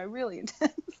 really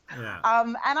intense. Yeah.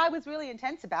 And I was really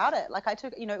intense about it. Like I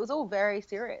took, it was all very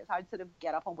serious. I'd sort of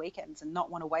get up on weekends and not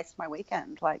want to waste my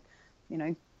weekend,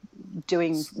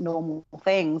 doing normal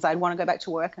things. I'd want to go back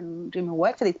to work and do my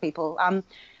work for these people. And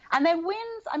then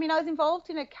wins. I mean, I was involved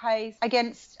in a case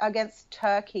against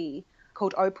Turkey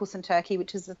called Opus in Turkey,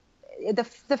 which is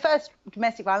the first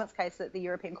domestic violence case that the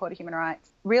European Court of Human Rights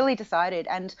really decided.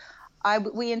 And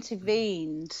we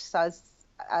intervened. So I was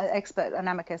an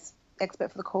amicus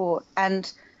expert for the court,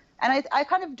 and I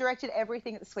kind of directed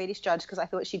everything at the Swedish judge because I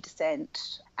thought she'd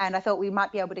dissent, and I thought we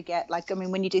might be able to get,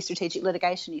 when you do strategic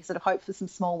litigation, you sort of hope for some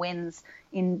small wins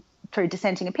through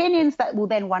dissenting opinions that will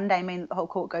then one day mean that the whole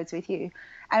court goes with you.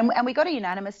 And we got a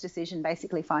unanimous decision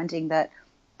basically finding that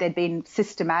there'd been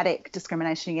systematic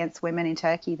discrimination against women in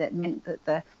Turkey that meant that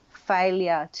the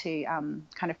failure to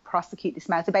kind of prosecute this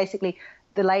matter, so basically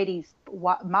the lady's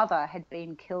mother had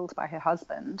been killed by her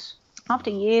husband after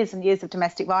years and years of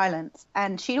domestic violence.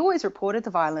 And she'd always reported the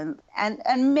violence. And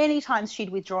many times she'd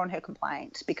withdrawn her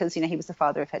complaint because, he was the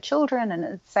father of her children, and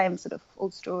the same sort of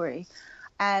old story.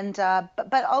 And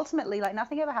but ultimately,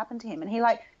 nothing ever happened to him. And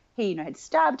he had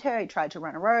stabbed her, he tried to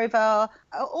run her over,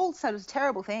 all sort of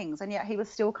terrible things. And yet he was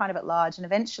still kind of at large. And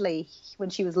eventually, when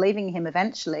she was leaving him,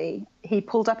 he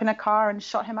pulled up in a car and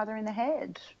shot her mother in the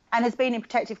head. And has been in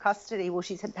protective custody. Well,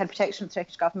 she's had protection of the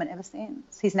Turkish government ever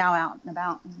since. He's now out and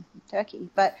about in Turkey.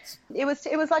 But it was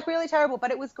really terrible.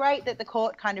 But it was great that the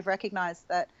court kind of recognised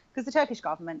that, because the Turkish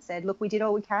government said, look, we did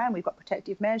all we can. We've got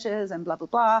protective measures and blah, blah,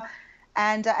 blah.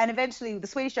 And eventually the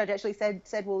Swedish judge actually said,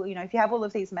 well, if you have all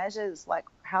of these measures,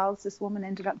 how's this woman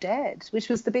ended up dead? Which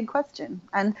was the big question.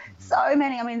 And so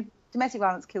many, domestic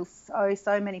violence kills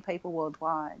so many people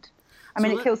worldwide.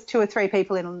 It kills 2 or 3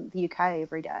 people in the UK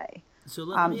every day.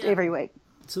 So every week.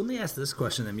 So let me ask this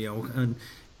question then, and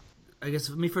I guess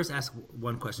let me first ask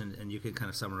one question, and you can kind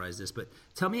of summarize this. But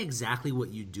tell me exactly what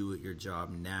you do at your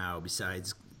job now,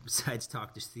 besides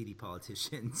talk to seedy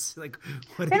politicians.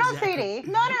 What they're not seedy.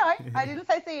 No, I didn't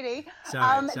say seedy.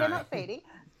 Sorry. They're not seedy.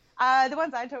 The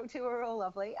ones I talk to are all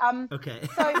lovely. Okay.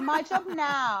 So my job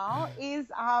now is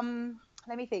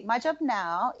let me think. My job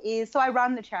now is, so I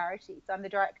run the charity. So I'm the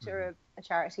director of a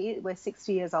charity. We're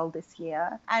 60 years old this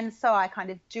year. And so I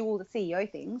kind of do all the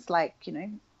CEO things,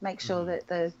 make sure that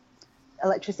the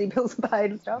electricity bills are paid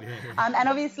and stuff. And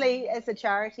obviously, as a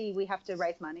charity, we have to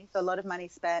raise money. So a lot of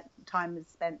time is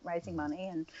spent raising money.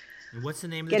 And what's the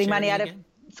name of getting the money out again?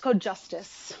 of It's called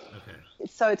Justice. Okay.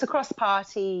 So it's a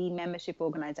cross-party membership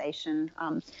organisation,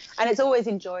 and it's always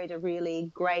enjoyed a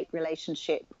really great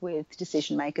relationship with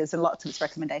decision makers, and lots of its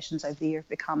recommendations over the year have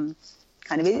become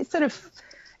kind of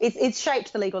it's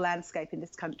shaped the legal landscape in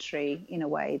this country in a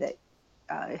way that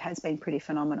has been pretty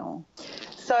phenomenal.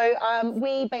 So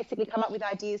we basically come up with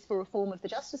ideas for reform of the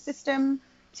justice system,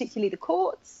 particularly the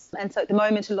courts, and so at the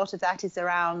moment a lot of that is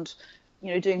around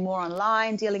doing more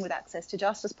online, dealing with access to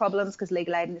justice problems, because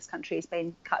legal aid in this country has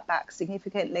been cut back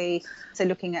significantly. So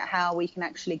looking at how we can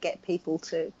actually get people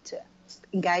to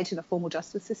engage in a formal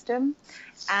justice system,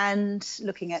 and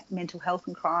looking at mental health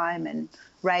and crime and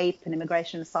rape and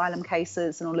immigration and asylum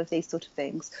cases and all of these sort of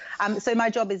things. So my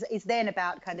job is then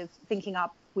about kind of thinking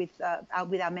up with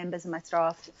our members and my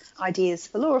staff ideas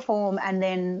for law reform, and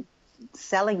then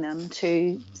selling them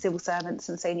to civil servants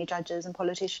and senior judges and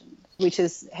politicians, which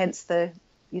is hence the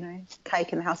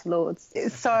cake in the House of Lords.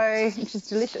 Which is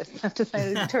delicious, I have to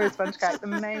say. The tourist sponge cake,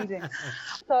 amazing.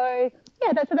 So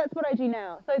that's what I do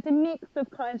now. So it's a mix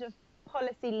of kind of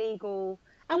policy, legal,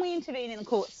 and we intervene in the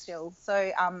courts still.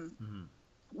 So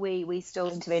we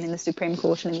still intervene in the Supreme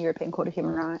Court and the European Court of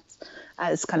Human Rights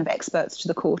as kind of experts to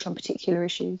the court on particular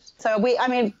issues. So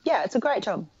it's a great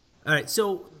job. All right,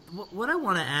 so what I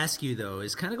want to ask you, though,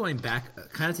 is kind of going back,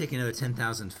 kind of taking another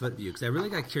 10,000-foot view, because I really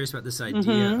got curious about this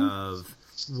idea of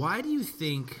why do you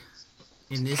think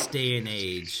in this day and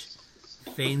age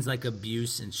things like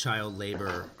abuse and child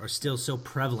labor are still so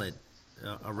prevalent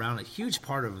around a huge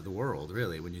part of the world,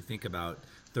 really, when you think about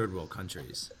third world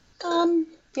countries?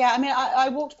 I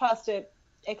walked past an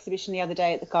exhibition the other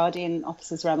day at the Guardian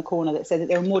offices around the corner that said that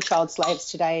there are more child slaves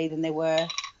today than there were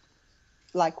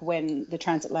like when the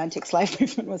transatlantic slave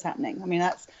movement was happening. I mean,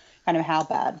 that's kind of how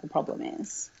bad the problem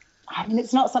is. I mean,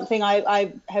 it's not something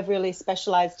I have really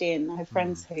specialised in. I have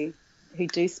friends who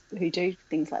do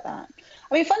things like that.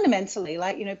 I mean, fundamentally,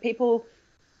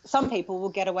 some people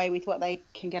will get away with what they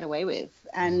can get away with,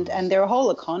 and there are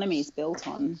whole economies built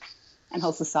on, and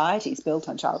whole societies built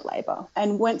on child labour.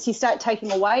 And once you start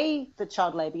taking away the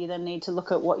child labour, you then need to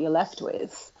look at what you're left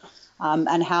with.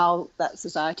 And how that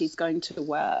society is going to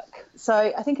work. So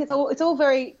I think it's all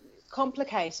very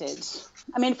complicated.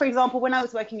 I mean, for example, when I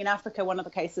was working in Africa, one of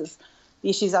the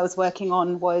issues I was working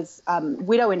on was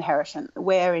widow inheritance,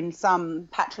 where in some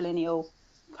patrilineal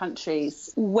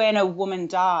countries, when a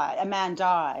man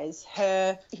dies,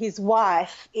 his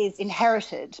wife is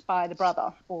inherited by the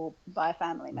brother or by a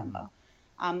family member.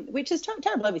 Which is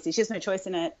terrible, obviously. She has no choice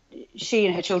in it. She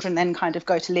and her children then kind of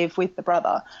go to live with the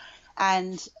brother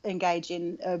and engage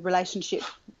in a relationship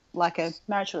like a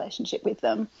marriage relationship with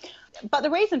them. But the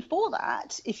reason for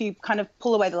that, if you kind of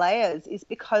pull away the layers, is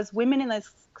because women in those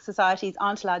societies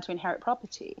aren't allowed to inherit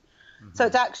property. So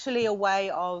it's actually a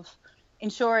way of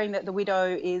ensuring that the widow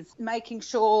is making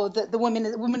sure that the woman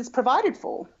is provided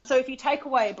for. So if you take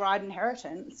away bride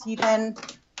inheritance, you then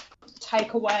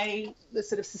take away the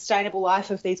sort of sustainable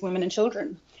life of these women and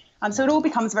children. So it all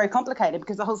becomes very complicated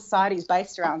because the whole society is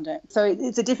based around it. So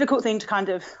it's a difficult thing to kind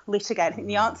of litigate. I think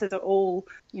the answers are all,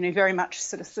 very much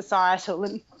sort of societal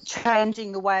and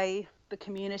changing the way the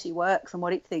community works and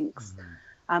what it thinks,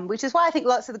 which is why I think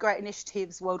lots of the great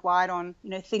initiatives worldwide on,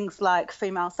 things like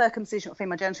female circumcision or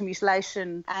female genital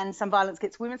mutilation and some violence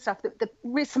against women stuff,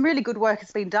 some really good work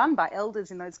has been done by elders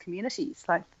in those communities,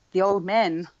 like the old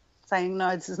men saying,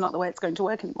 no, this is not the way it's going to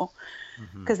work anymore,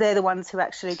 because they're the ones who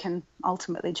actually can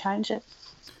ultimately change it.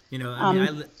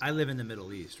 I live in the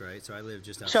Middle East, right? So I live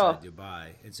just outside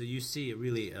Dubai. And so you see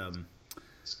really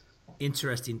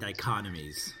interesting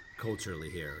dichotomies culturally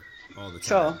here all the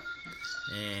time.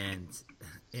 And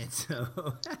so,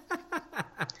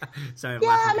 sorry,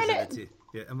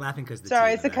 I'm laughing because the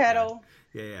sorry, it's the kettle.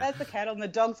 Yeah. That's the kettle, and the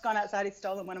dog's gone outside. He's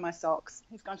stolen one of my socks.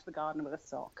 He's gone to the garden with a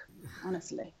sock.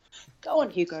 Honestly, go on,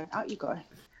 Hugo. Out you go.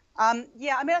 I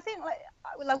think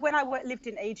like when I lived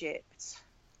in Egypt,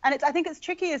 and I think it's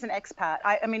tricky as an expat.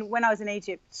 I mean, when I was in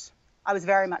Egypt, I was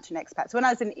very much an expat. So when I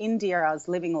was in India, I was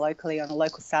living locally on a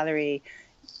local salary,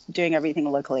 doing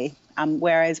everything locally.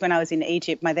 Whereas when I was in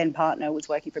Egypt, my then partner was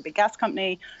working for a big gas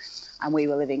company, and we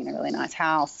were living in a really nice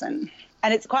house.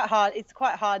 And it's quite hard. It's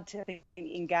quite hard to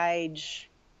engage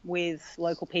with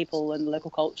local people and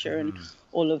local culture and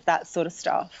all of that sort of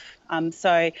stuff.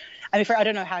 I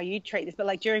don't know how you treat this, but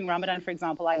like during Ramadan, for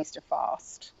example, I used to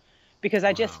fast because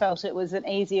I just felt it was an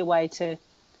easier way to,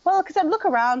 because I'd look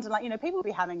around and people would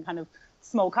be having kind of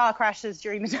small car crashes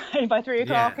during the day by 3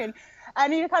 o'clock and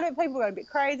kind of people were going a bit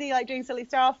crazy, like doing silly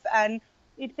stuff. And,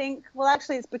 you'd think, well,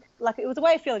 actually, it's like it was a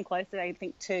way of feeling closer, I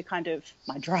think, to kind of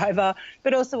my driver,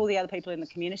 but also all the other people in the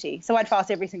community. So I'd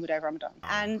fast every single day of Ramadan,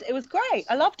 and it was great.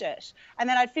 I loved it. And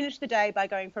then I'd finish the day by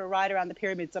going for a ride around the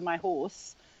pyramids on my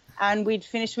horse, and we'd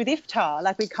finish with iftar.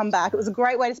 Like, we'd come back. It was a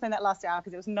great way to spend that last hour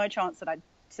because there was no chance that I'd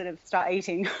sort of start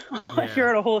eating if you're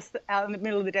on a horse out in the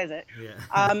middle of the desert.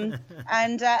 And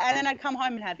then I'd come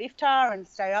home and have iftar and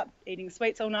stay up eating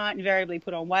sweets all night, invariably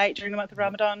put on weight during the month of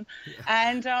Ramadan.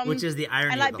 And which is the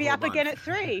irony, and like of the be whole up month. Again at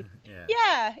 3.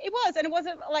 Yeah, it was. And it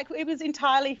wasn't like, it was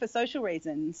entirely for social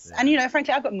reasons. And, you know,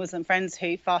 frankly, I've got Muslim friends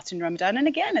who fast in Ramadan, and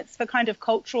again, it's for kind of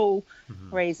cultural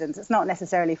reasons. It's not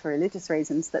necessarily for religious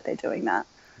reasons that they're doing that.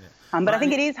 But I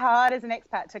think it is hard as an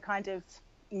expat to kind of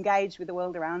engage with the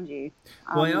world around you.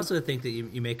 Well, I also think that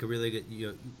you make a really good,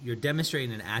 you're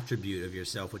demonstrating an attribute of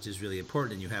yourself, which is really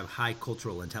important, and you have high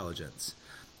cultural intelligence.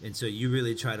 And so you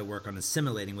really try to work on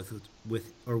assimilating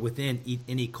within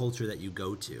any culture that you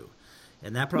go to.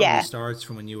 And that probably starts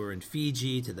from when you were in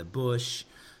Fiji to the bush.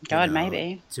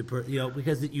 Maybe.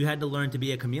 Because you had to learn to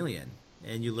be a chameleon.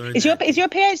 And you learned Is your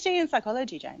PhD in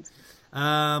psychology, James?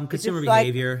 Consumer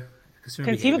behavior.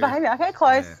 Consumer behavior. Okay,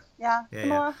 close. Yeah.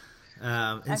 Similar.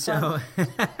 And so,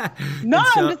 no,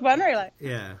 I'm just wondering, like,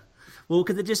 well,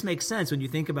 because it just makes sense when you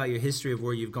think about your history of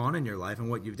where you've gone in your life and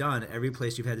what you've done. Every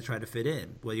place you've had to try to fit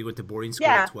in. Well, you went to boarding school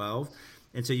at 12,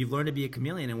 and so you've learned to be a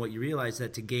chameleon. And what you realize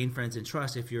that to gain friends and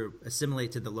trust, if you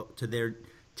assimilate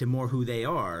to more who they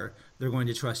are, they're going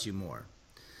to trust you more.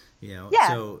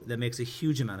 So that makes a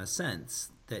huge amount of sense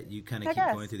that you kind of keep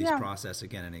going through this process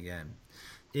again and again.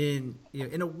 In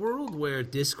a world where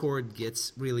Discord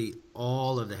gets really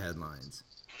all of the headlines,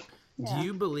 do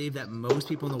you believe that most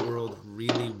people in the world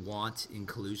really want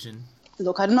inclusion?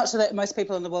 Look, I'm not sure that most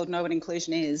people in the world know what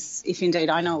inclusion is, if indeed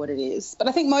I know what it is. But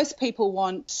I think most people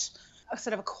want a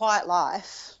sort of a quiet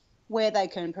life where they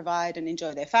can provide and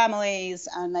enjoy their families,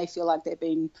 and they feel like they're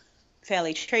being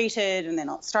fairly treated and they're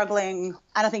not struggling.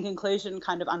 And I think inclusion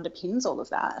kind of underpins all of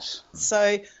that.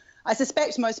 So I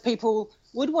suspect most people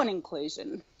would want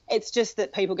inclusion. It's just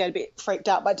that people get a bit freaked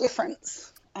out by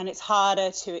difference, and it's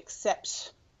harder to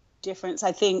accept difference,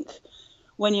 I think,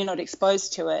 when you're not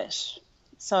exposed to it.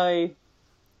 So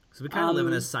we kind of live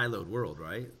in a siloed world,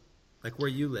 right? Like where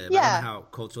you live. I don't know how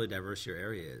culturally diverse your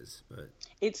area is, but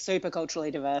it's super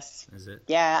culturally diverse. Is it?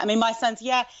 Yeah. I mean, my son's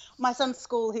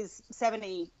school, his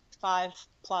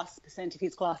 75+% of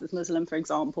his class is Muslim, for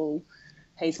example.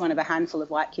 He's one of a handful of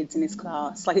white kids in his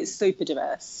class. Like, it's super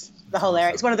diverse, the whole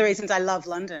area. It's one of the reasons I love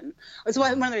London. It's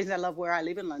one of the reasons I love where I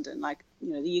live in London. Like,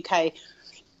 the UK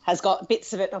has got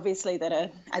bits of it, obviously, that are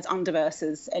as undiverse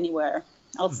as anywhere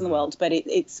else in the world. But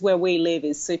it's where we live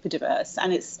is super diverse.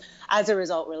 And it's, as a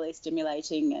result, really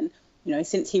stimulating. And,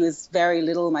 since he was very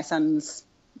little, my son's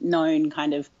known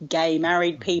kind of gay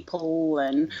married people.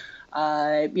 And,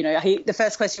 the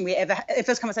first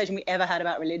conversation we ever had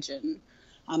about religion,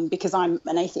 because I'm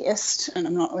an atheist and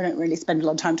we don't really spend a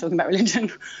lot of time talking about religion,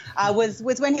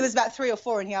 was when he was about 3 or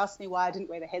 4, and he asked me why I didn't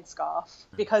wear the headscarf,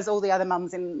 because all the other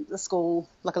mums in the school,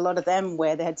 like a lot of them,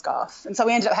 wear the headscarf. And so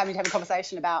we ended up having to have a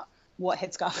conversation about what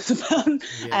headscarf is about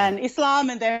and Islam,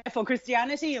 and therefore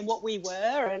Christianity, and what we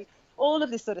were, and all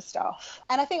of this sort of stuff.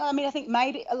 And I think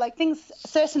maybe, like, things,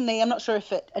 certainly, I'm not sure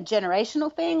if it's a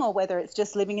generational thing or whether it's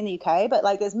just living in the UK, but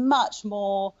like there's much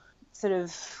more sort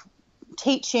of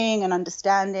teaching and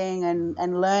understanding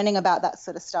and learning about that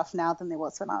sort of stuff now than there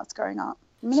was when I was growing up.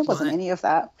 I mean, there wasn't any of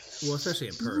that. Well, especially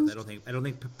in Perth. I don't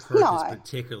think Perth is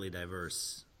particularly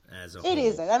diverse as a whole. It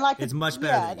isn't. And like, it's much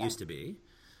better than it used to be.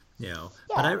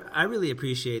 But I really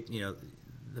appreciate,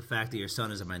 the fact that your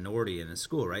son is a minority in a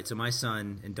school, right? So my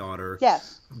son and daughter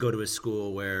go to a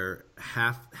school where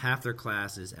half their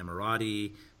class is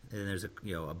Emirati, and there's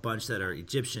a bunch that are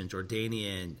Egyptian,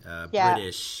 Jordanian,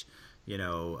 British,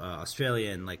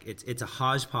 Australian. Like it's a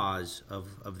hodgepodge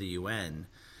of the UN,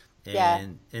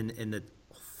 and in the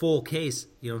full case,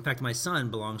 in fact, my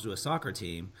son belongs to a soccer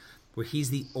team where he's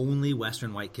the only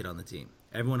Western white kid on the team.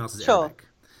 Everyone else is Arabic.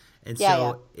 And it's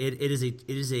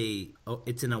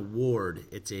an award.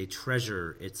 It's a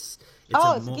treasure. It's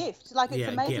a gift. Like,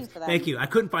 it's amazing gift. for them. Thank you. I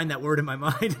couldn't find that word in my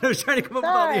mind. I was trying to come up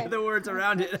with all the other words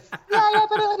around it. But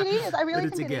it is. I really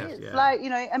think it is. Yeah. Like,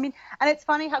 and it's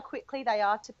funny how quickly they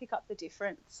are to pick up the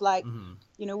difference. Like,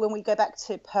 when we go back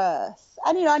to Perth,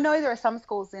 and I know there are some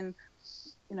schools in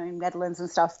Netherlands and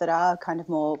stuff that are kind of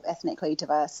more ethnically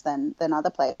diverse than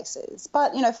other places.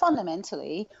 But,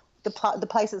 fundamentally, the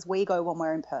places we go when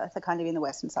we're in Perth are kind of in the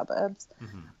western suburbs.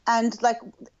 And like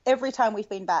every time we've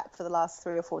been back for the last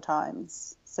 3 or 4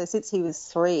 times, so since he was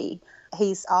 3,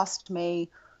 he's asked me,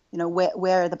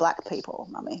 where are the black people,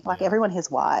 Mummy? Like everyone here's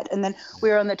white. And then we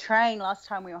were on the train last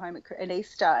time we were home at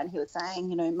Easter, and he was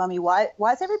saying, Mummy, why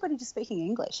is everybody just speaking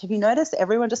English? Have you noticed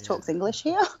everyone just talks English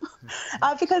here?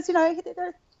 Because, there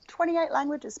are 28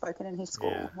 languages spoken in his school.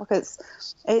 Yeah. Because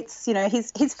it's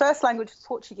his first language is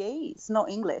Portuguese, not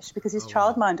English, because his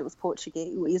childminder was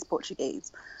Portuguese, is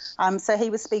Portuguese. So he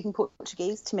was speaking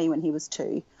Portuguese to me when he was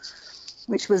 2.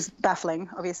 Which was baffling,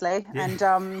 obviously,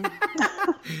 and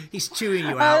he's chewing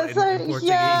you out in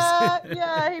Portuguese.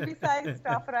 Yeah, he'd be saying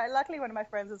stuff, and luckily one of my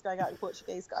friends was going out with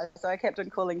Portuguese guys, so I kept on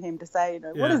calling him to say,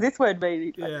 what does this word mean?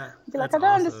 He'd be like, I don't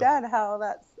understand how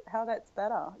that's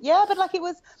better. Yeah, but it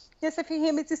was, so for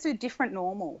him, it's just a different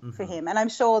normal for him, and I'm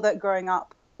sure that growing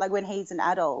up, when he's an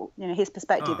adult, his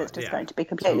perspective is just going to be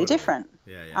completely different.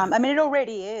 Yeah. It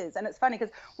already is. And it's funny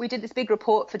because we did this big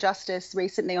report for Justice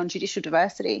recently on judicial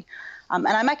diversity. And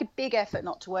I make a big effort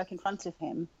not to work in front of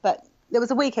him. But there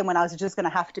was a weekend when I was just going to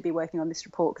have to be working on this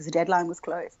report because the deadline was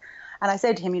close. And I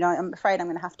said to him, I'm afraid I'm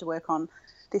going to have to work on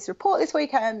this report this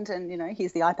weekend, and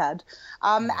here's the iPad,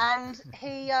 and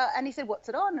he said, what's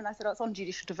it on? And I said, it's on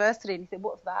judicial diversity. And he said,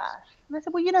 what's that? And I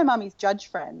said, well, Mummy's judge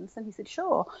friends. And he said,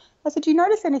 sure. I said, do you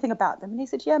notice anything about them? And he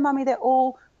said, yeah, Mummy, they're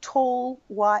all tall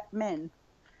white men,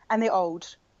 and they're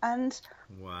old. And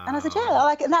I said,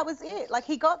 yeah, and that was it.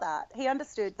 He got that. He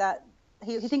understood that.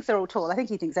 He thinks they're all tall. I think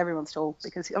he thinks everyone's tall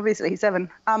because obviously he's 7.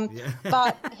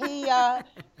 But he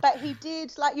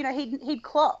did he'd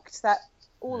clocked that.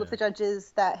 All of the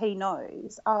judges that he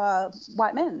knows are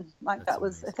white men. That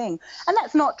was a thing. And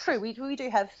that's not true. We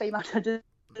do have female judges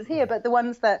here, but the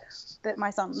ones that my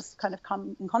son's kind of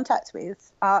come in contact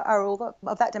with are all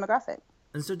of that demographic.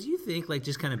 And so do you think,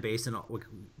 just kind of based on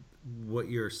what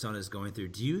your son is going through,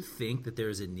 do you think that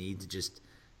there's a need to just,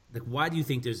 why do you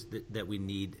think that we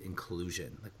need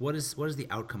inclusion? What is the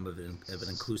outcome of an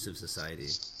inclusive society?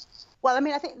 Well,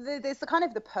 I think there's the kind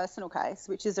of the personal case,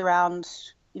 which is around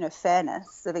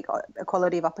fairness, of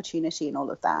equality of opportunity and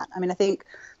all of that. I think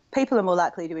people are more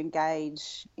likely to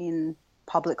engage in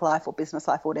public life or business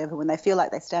life or whatever when they feel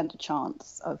like they stand a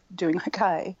chance of doing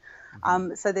okay.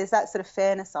 So there's that sort of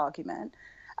fairness argument.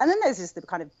 And then there's just the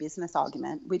kind of business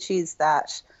argument, which is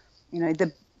that,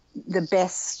 the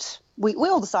best,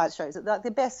 all the science shows that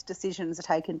the best decisions are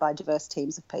taken by diverse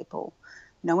teams of people.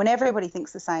 When everybody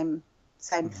thinks the same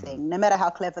thing, no matter how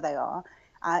clever they are,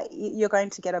 you're going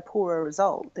to get a poorer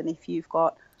result than if you've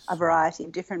got a variety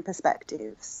of different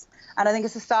perspectives. And I think a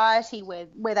society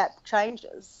where that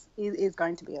changes is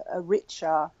going to be a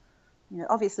richer,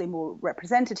 obviously more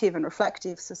representative and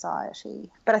reflective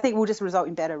society. But I think we'll just result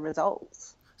in better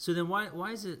results. So then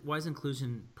why is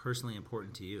inclusion personally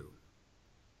important to you?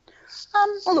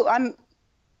 Well, look, I'm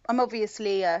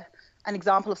obviously an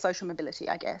example of social mobility,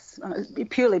 I guess.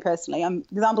 Purely personally, I'm an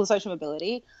example of social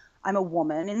mobility. I'm a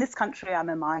woman in this country. I'm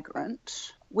a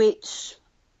migrant, which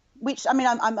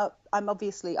I'm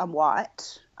obviously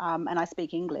white, and I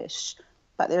speak English,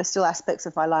 but there are still aspects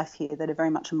of my life here that are very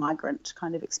much a migrant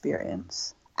kind of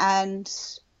experience, and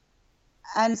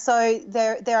so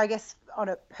there I guess on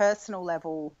a personal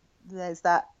level, there's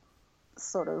that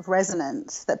sort of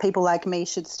resonance that people like me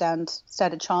should stand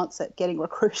a chance at getting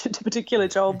recruited to particular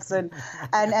jobs and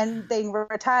being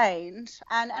retained.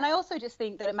 And I also just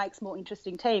think that it makes more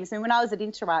interesting teams. When I was at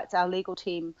Interrights, our legal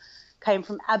team came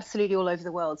from absolutely all over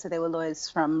the world. So there were lawyers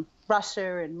from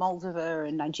Russia and Moldova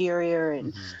and Nigeria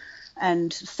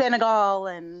and Senegal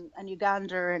and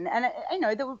Uganda. And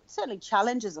there were certainly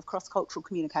challenges of cross-cultural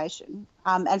communication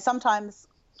and sometimes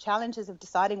challenges of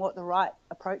deciding what the right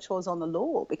approach was on the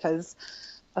law because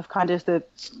of kind of the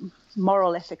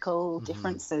moral, ethical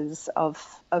differences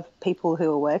of people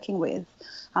who are working with.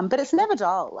 But it's never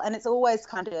dull and it's always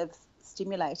kind of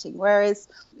stimulating. Whereas,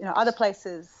 other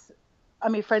places,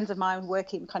 friends of mine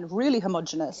work in kind of really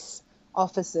homogenous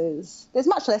offices. There's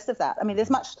much less of that.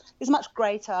 There's much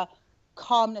greater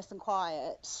calmness and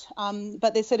quiet,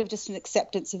 but there's sort of just an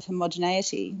acceptance of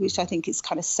homogeneity, which I think is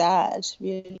kind of sad,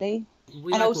 really.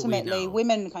 Ultimately,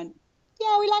 women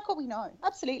we like what we know,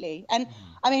 absolutely. And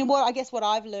what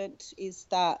I've learnt is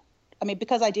that,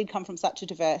 because I did come from such a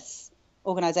diverse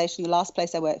organisation, the last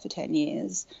place I worked for 10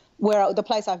 years, where the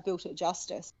place I've built at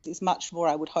Justice is much more,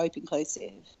 I would hope,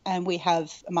 inclusive, and we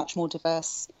have a much more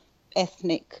diverse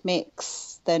ethnic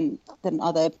mix than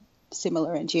other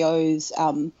similar NGOs.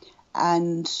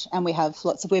 And we have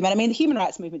lots of women. The human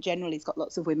rights movement generally has got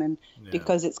lots of women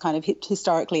because it's kind of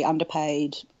historically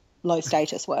underpaid, low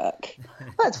status work.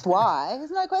 That's why. There's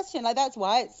no question. That's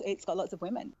why it's got lots of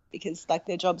women because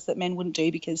they're jobs that men wouldn't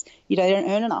do because they don't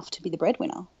earn enough to be the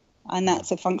breadwinner, and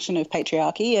that's a function of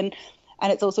patriarchy.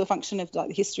 And it's also a function of like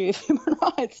the history of human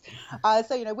rights.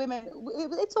 So, you know, women,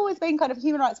 it's always been kind of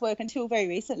human rights work until very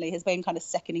recently has been kind of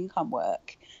second income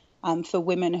work for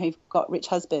women who've got rich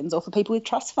husbands or for people with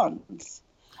trust funds.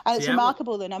 And it's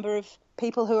remarkable the number of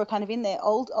people who are kind of in there,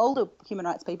 older human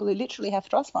rights people who literally have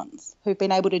trust funds, who've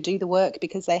been able to do the work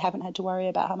because they haven't had to worry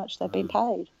about how much they've been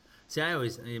paid. See,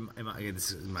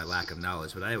 this is my lack of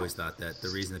knowledge, but I always thought that the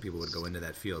reason that people would go into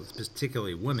that field,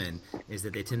 particularly women, is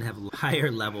that they tend to have higher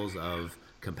levels of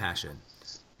compassion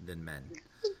than men.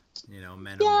 You know,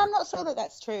 men. Yeah, I'm not sure that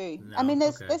that's true. No? I mean,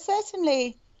 there's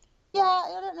certainly. Yeah,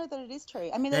 I don't know that it is true.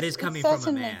 I mean, that is coming from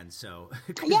a man, so.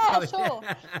 Yeah, sure.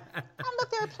 And look,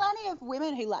 there are plenty of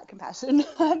women who lack compassion,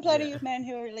 and plenty of men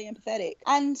who are really empathetic.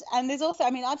 And there's also,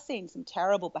 I mean, I've seen some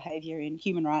terrible behaviour in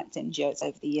human rights NGOs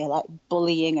over the year, like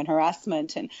bullying and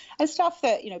harassment and stuff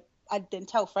that, you know, I'd then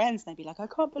tell friends, and they'd be like, I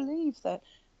can't believe that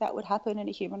would happen in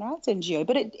a human rights NGO.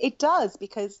 But it does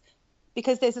because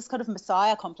there's this kind of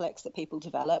messiah complex that people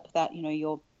develop that, you know,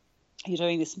 you're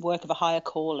doing this work of a higher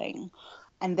calling,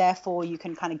 and therefore you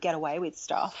can kind of get away with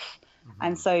stuff. Mm-hmm.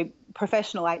 And so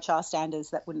professional HR standards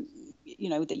that wouldn't, you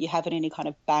know, that you have at any kind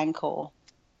of bank or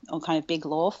kind of big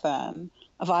law firm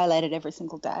are violated every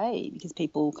single day because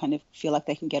people kind of feel like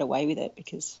they can get away with it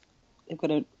because they've got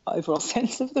an overall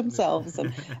sense of themselves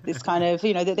and this kind of,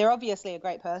 you know, that they're obviously a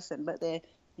great person, but they're,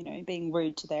 you know, being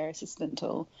rude to their assistant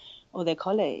or their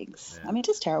colleagues. Yeah. I mean,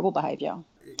 just terrible behaviour.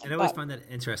 And I always find that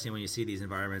interesting when you see these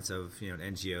environments of, you know,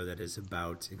 an NGO that is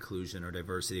about inclusion or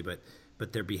diversity, but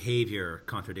their behavior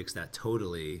contradicts that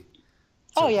totally.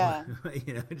 So, yeah.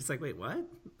 You know, it's like, wait, what?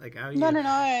 Like, how? No.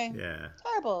 Yeah.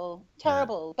 Terrible.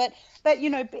 Yeah. But you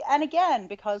know, and again,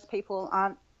 because people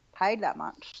aren't paid that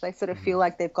much, they sort of feel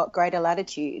like they've got greater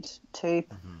latitude to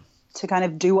kind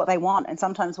of do what they want, and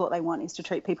sometimes what they want is to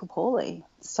treat people poorly.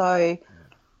 So.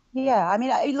 Yeah, I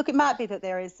mean, look, it might be that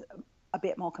there is a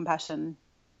bit more compassion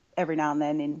every now and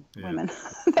then in women.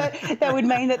 that would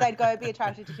mean that they'd be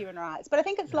attracted to human rights. But I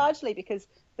think it's largely because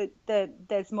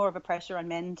there's more of a pressure on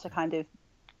men to kind of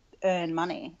earn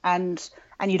money, and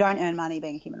you don't earn money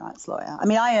being a human rights lawyer. I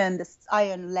mean, I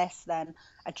earn less than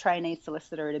a trainee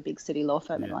solicitor at a big city law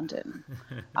firm in London,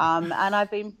 and I've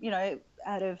been, you know,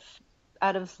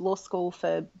 out of law school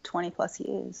for 20 plus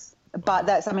years. But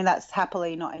that's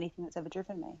happily not anything that's ever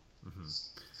driven me. Mm-hmm.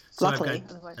 So luckily,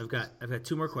 I've got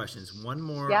two more questions. One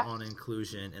more on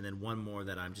inclusion, and then one more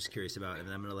that I'm just curious about, and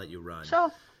then I'm going to let you run.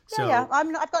 Sure. Yeah.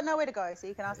 I've got nowhere to go, so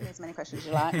you can ask me as many questions as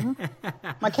you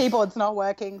like. My keyboard's not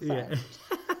working. So. Yeah.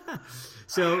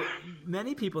 So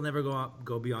many people never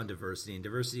go beyond diversity, and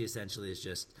diversity essentially is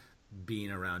just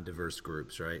being around diverse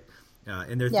groups, right?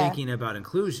 And they're thinking about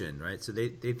inclusion, right? So they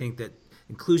think that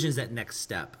inclusion is that next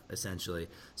step, essentially.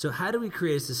 So how do we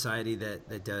create a society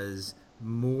that does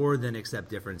more than accept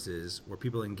differences, where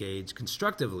people engage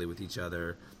constructively with each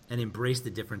other and embrace the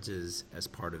differences as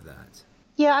part of that?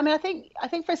 Yeah, I mean, I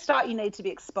think for a start, you need to be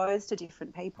exposed to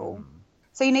different people.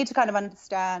 So you need to kind of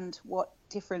understand what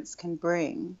difference can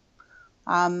bring.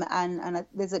 And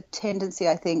there's a tendency,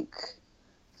 I think,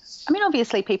 I mean,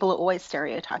 obviously people are always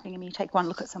stereotyping. I mean, you take one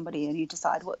look at somebody and you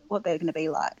decide what they're going to be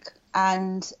like.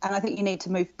 And I think you need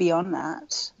to move beyond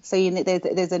that. So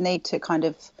there's a need to kind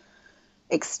of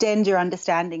extend your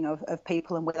understanding of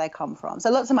people and where they come from. So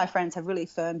lots of my friends have really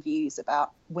firm views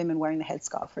about women wearing the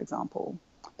headscarf, for example.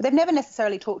 But they've never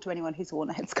necessarily talked to anyone who's worn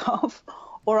a headscarf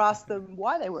or asked them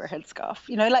why they wear a headscarf.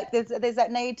 You know, like there's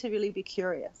that need to really be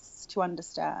curious, to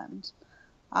understand.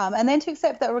 And then to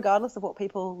accept that regardless of what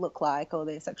people look like or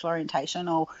their sexual orientation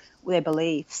or their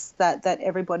beliefs, that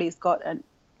everybody's got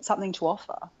something to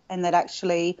offer, and that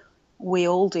actually we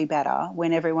all do better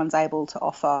when everyone's able to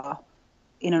offer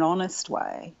in an honest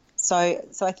way. So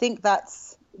I think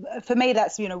that's, for me,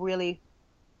 that's, you know, really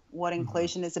what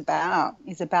inclusion is about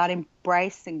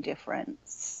embracing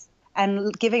difference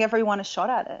and giving everyone a shot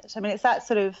at it. I mean, it's that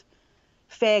sort of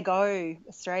fair go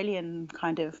Australian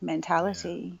kind of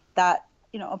mentality that,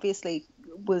 you know, obviously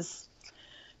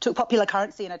took popular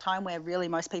currency in a time where really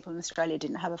most people in Australia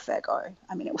didn't have a fair go.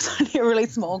 I mean, it was only a really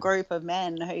small group of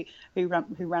men who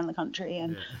ran the country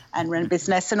and ran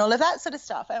business and all of that sort of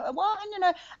stuff. And you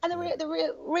know, and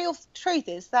the real truth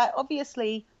is that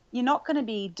obviously you're not going to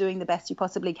be doing the best you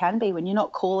possibly can be when you're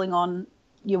not calling on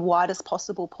your widest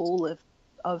possible pool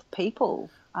of people.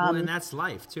 Well, and that's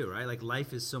life too, right? Like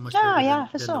life is so much bigger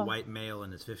than the white male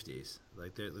in his 50s.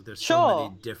 Like there's so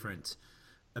many different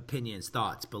opinions,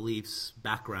 thoughts, beliefs,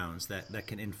 backgrounds that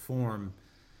can inform.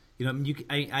 You know, I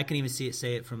mean, I can even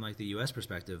say it from like the U.S.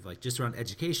 perspective, like just around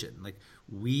education. Like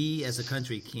we as a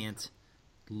country can't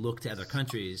look to other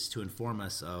countries to inform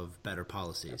us of better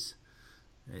policies.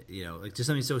 Like just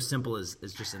something so simple as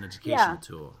just an educational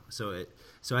tool. So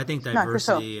I think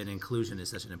diversity and inclusion is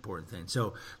such an important thing.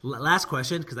 So last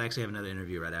question, because I actually have another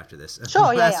interview right after this.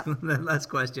 Sure, Last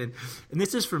question, and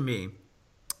this is for me,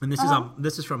 and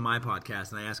this is from my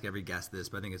podcast, and I ask every guest this,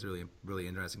 but I think it's really, really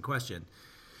interesting question.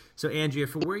 So Andrea,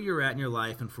 for where you're at in your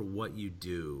life and for what you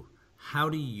do, how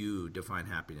do you define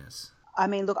happiness? I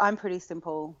mean, look, I'm pretty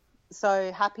simple.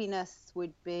 So happiness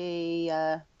would be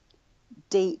a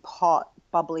deep, hot,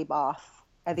 bubbly bath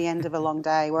at the end of a long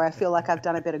day where I feel like I've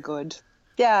done a bit of good.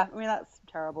 Yeah, I mean, that's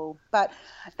terrible, but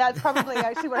that's probably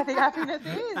actually what I think happiness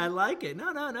is. I like it.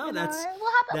 No.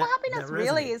 Happiness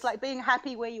really is like being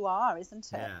happy where you are, isn't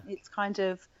it? Yeah. It's kind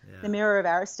of the mirror of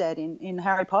Aristotle in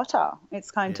Harry Potter. It's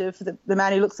kind of the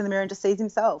man who looks in the mirror and just sees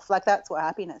himself. Like that's what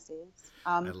happiness is.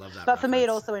 I love that. But for me, it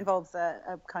also involves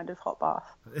a kind of hot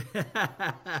bath.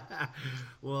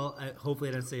 Well, hopefully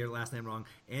I didn't say your last name wrong.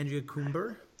 Andrea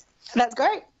Coomber. That's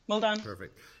great. Well done.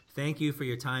 Perfect. Thank you for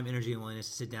your time, energy, and willingness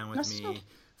to sit down with me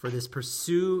for this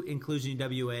Pursue Inclusion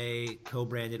UWA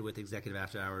co-branded with Executive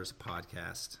After Hours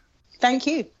podcast. Thank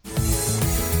you.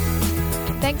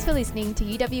 Thanks for listening to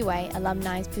UWA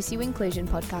Alumni's Pursue Inclusion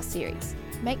podcast series.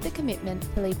 Make the commitment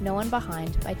to leave no one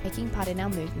behind by taking part in our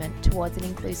movement towards an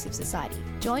inclusive society.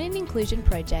 Join an inclusion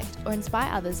project or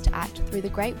inspire others to act through the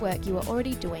great work you are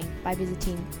already doing by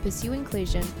visiting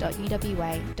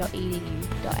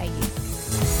pursueinclusion.uwa.edu.au.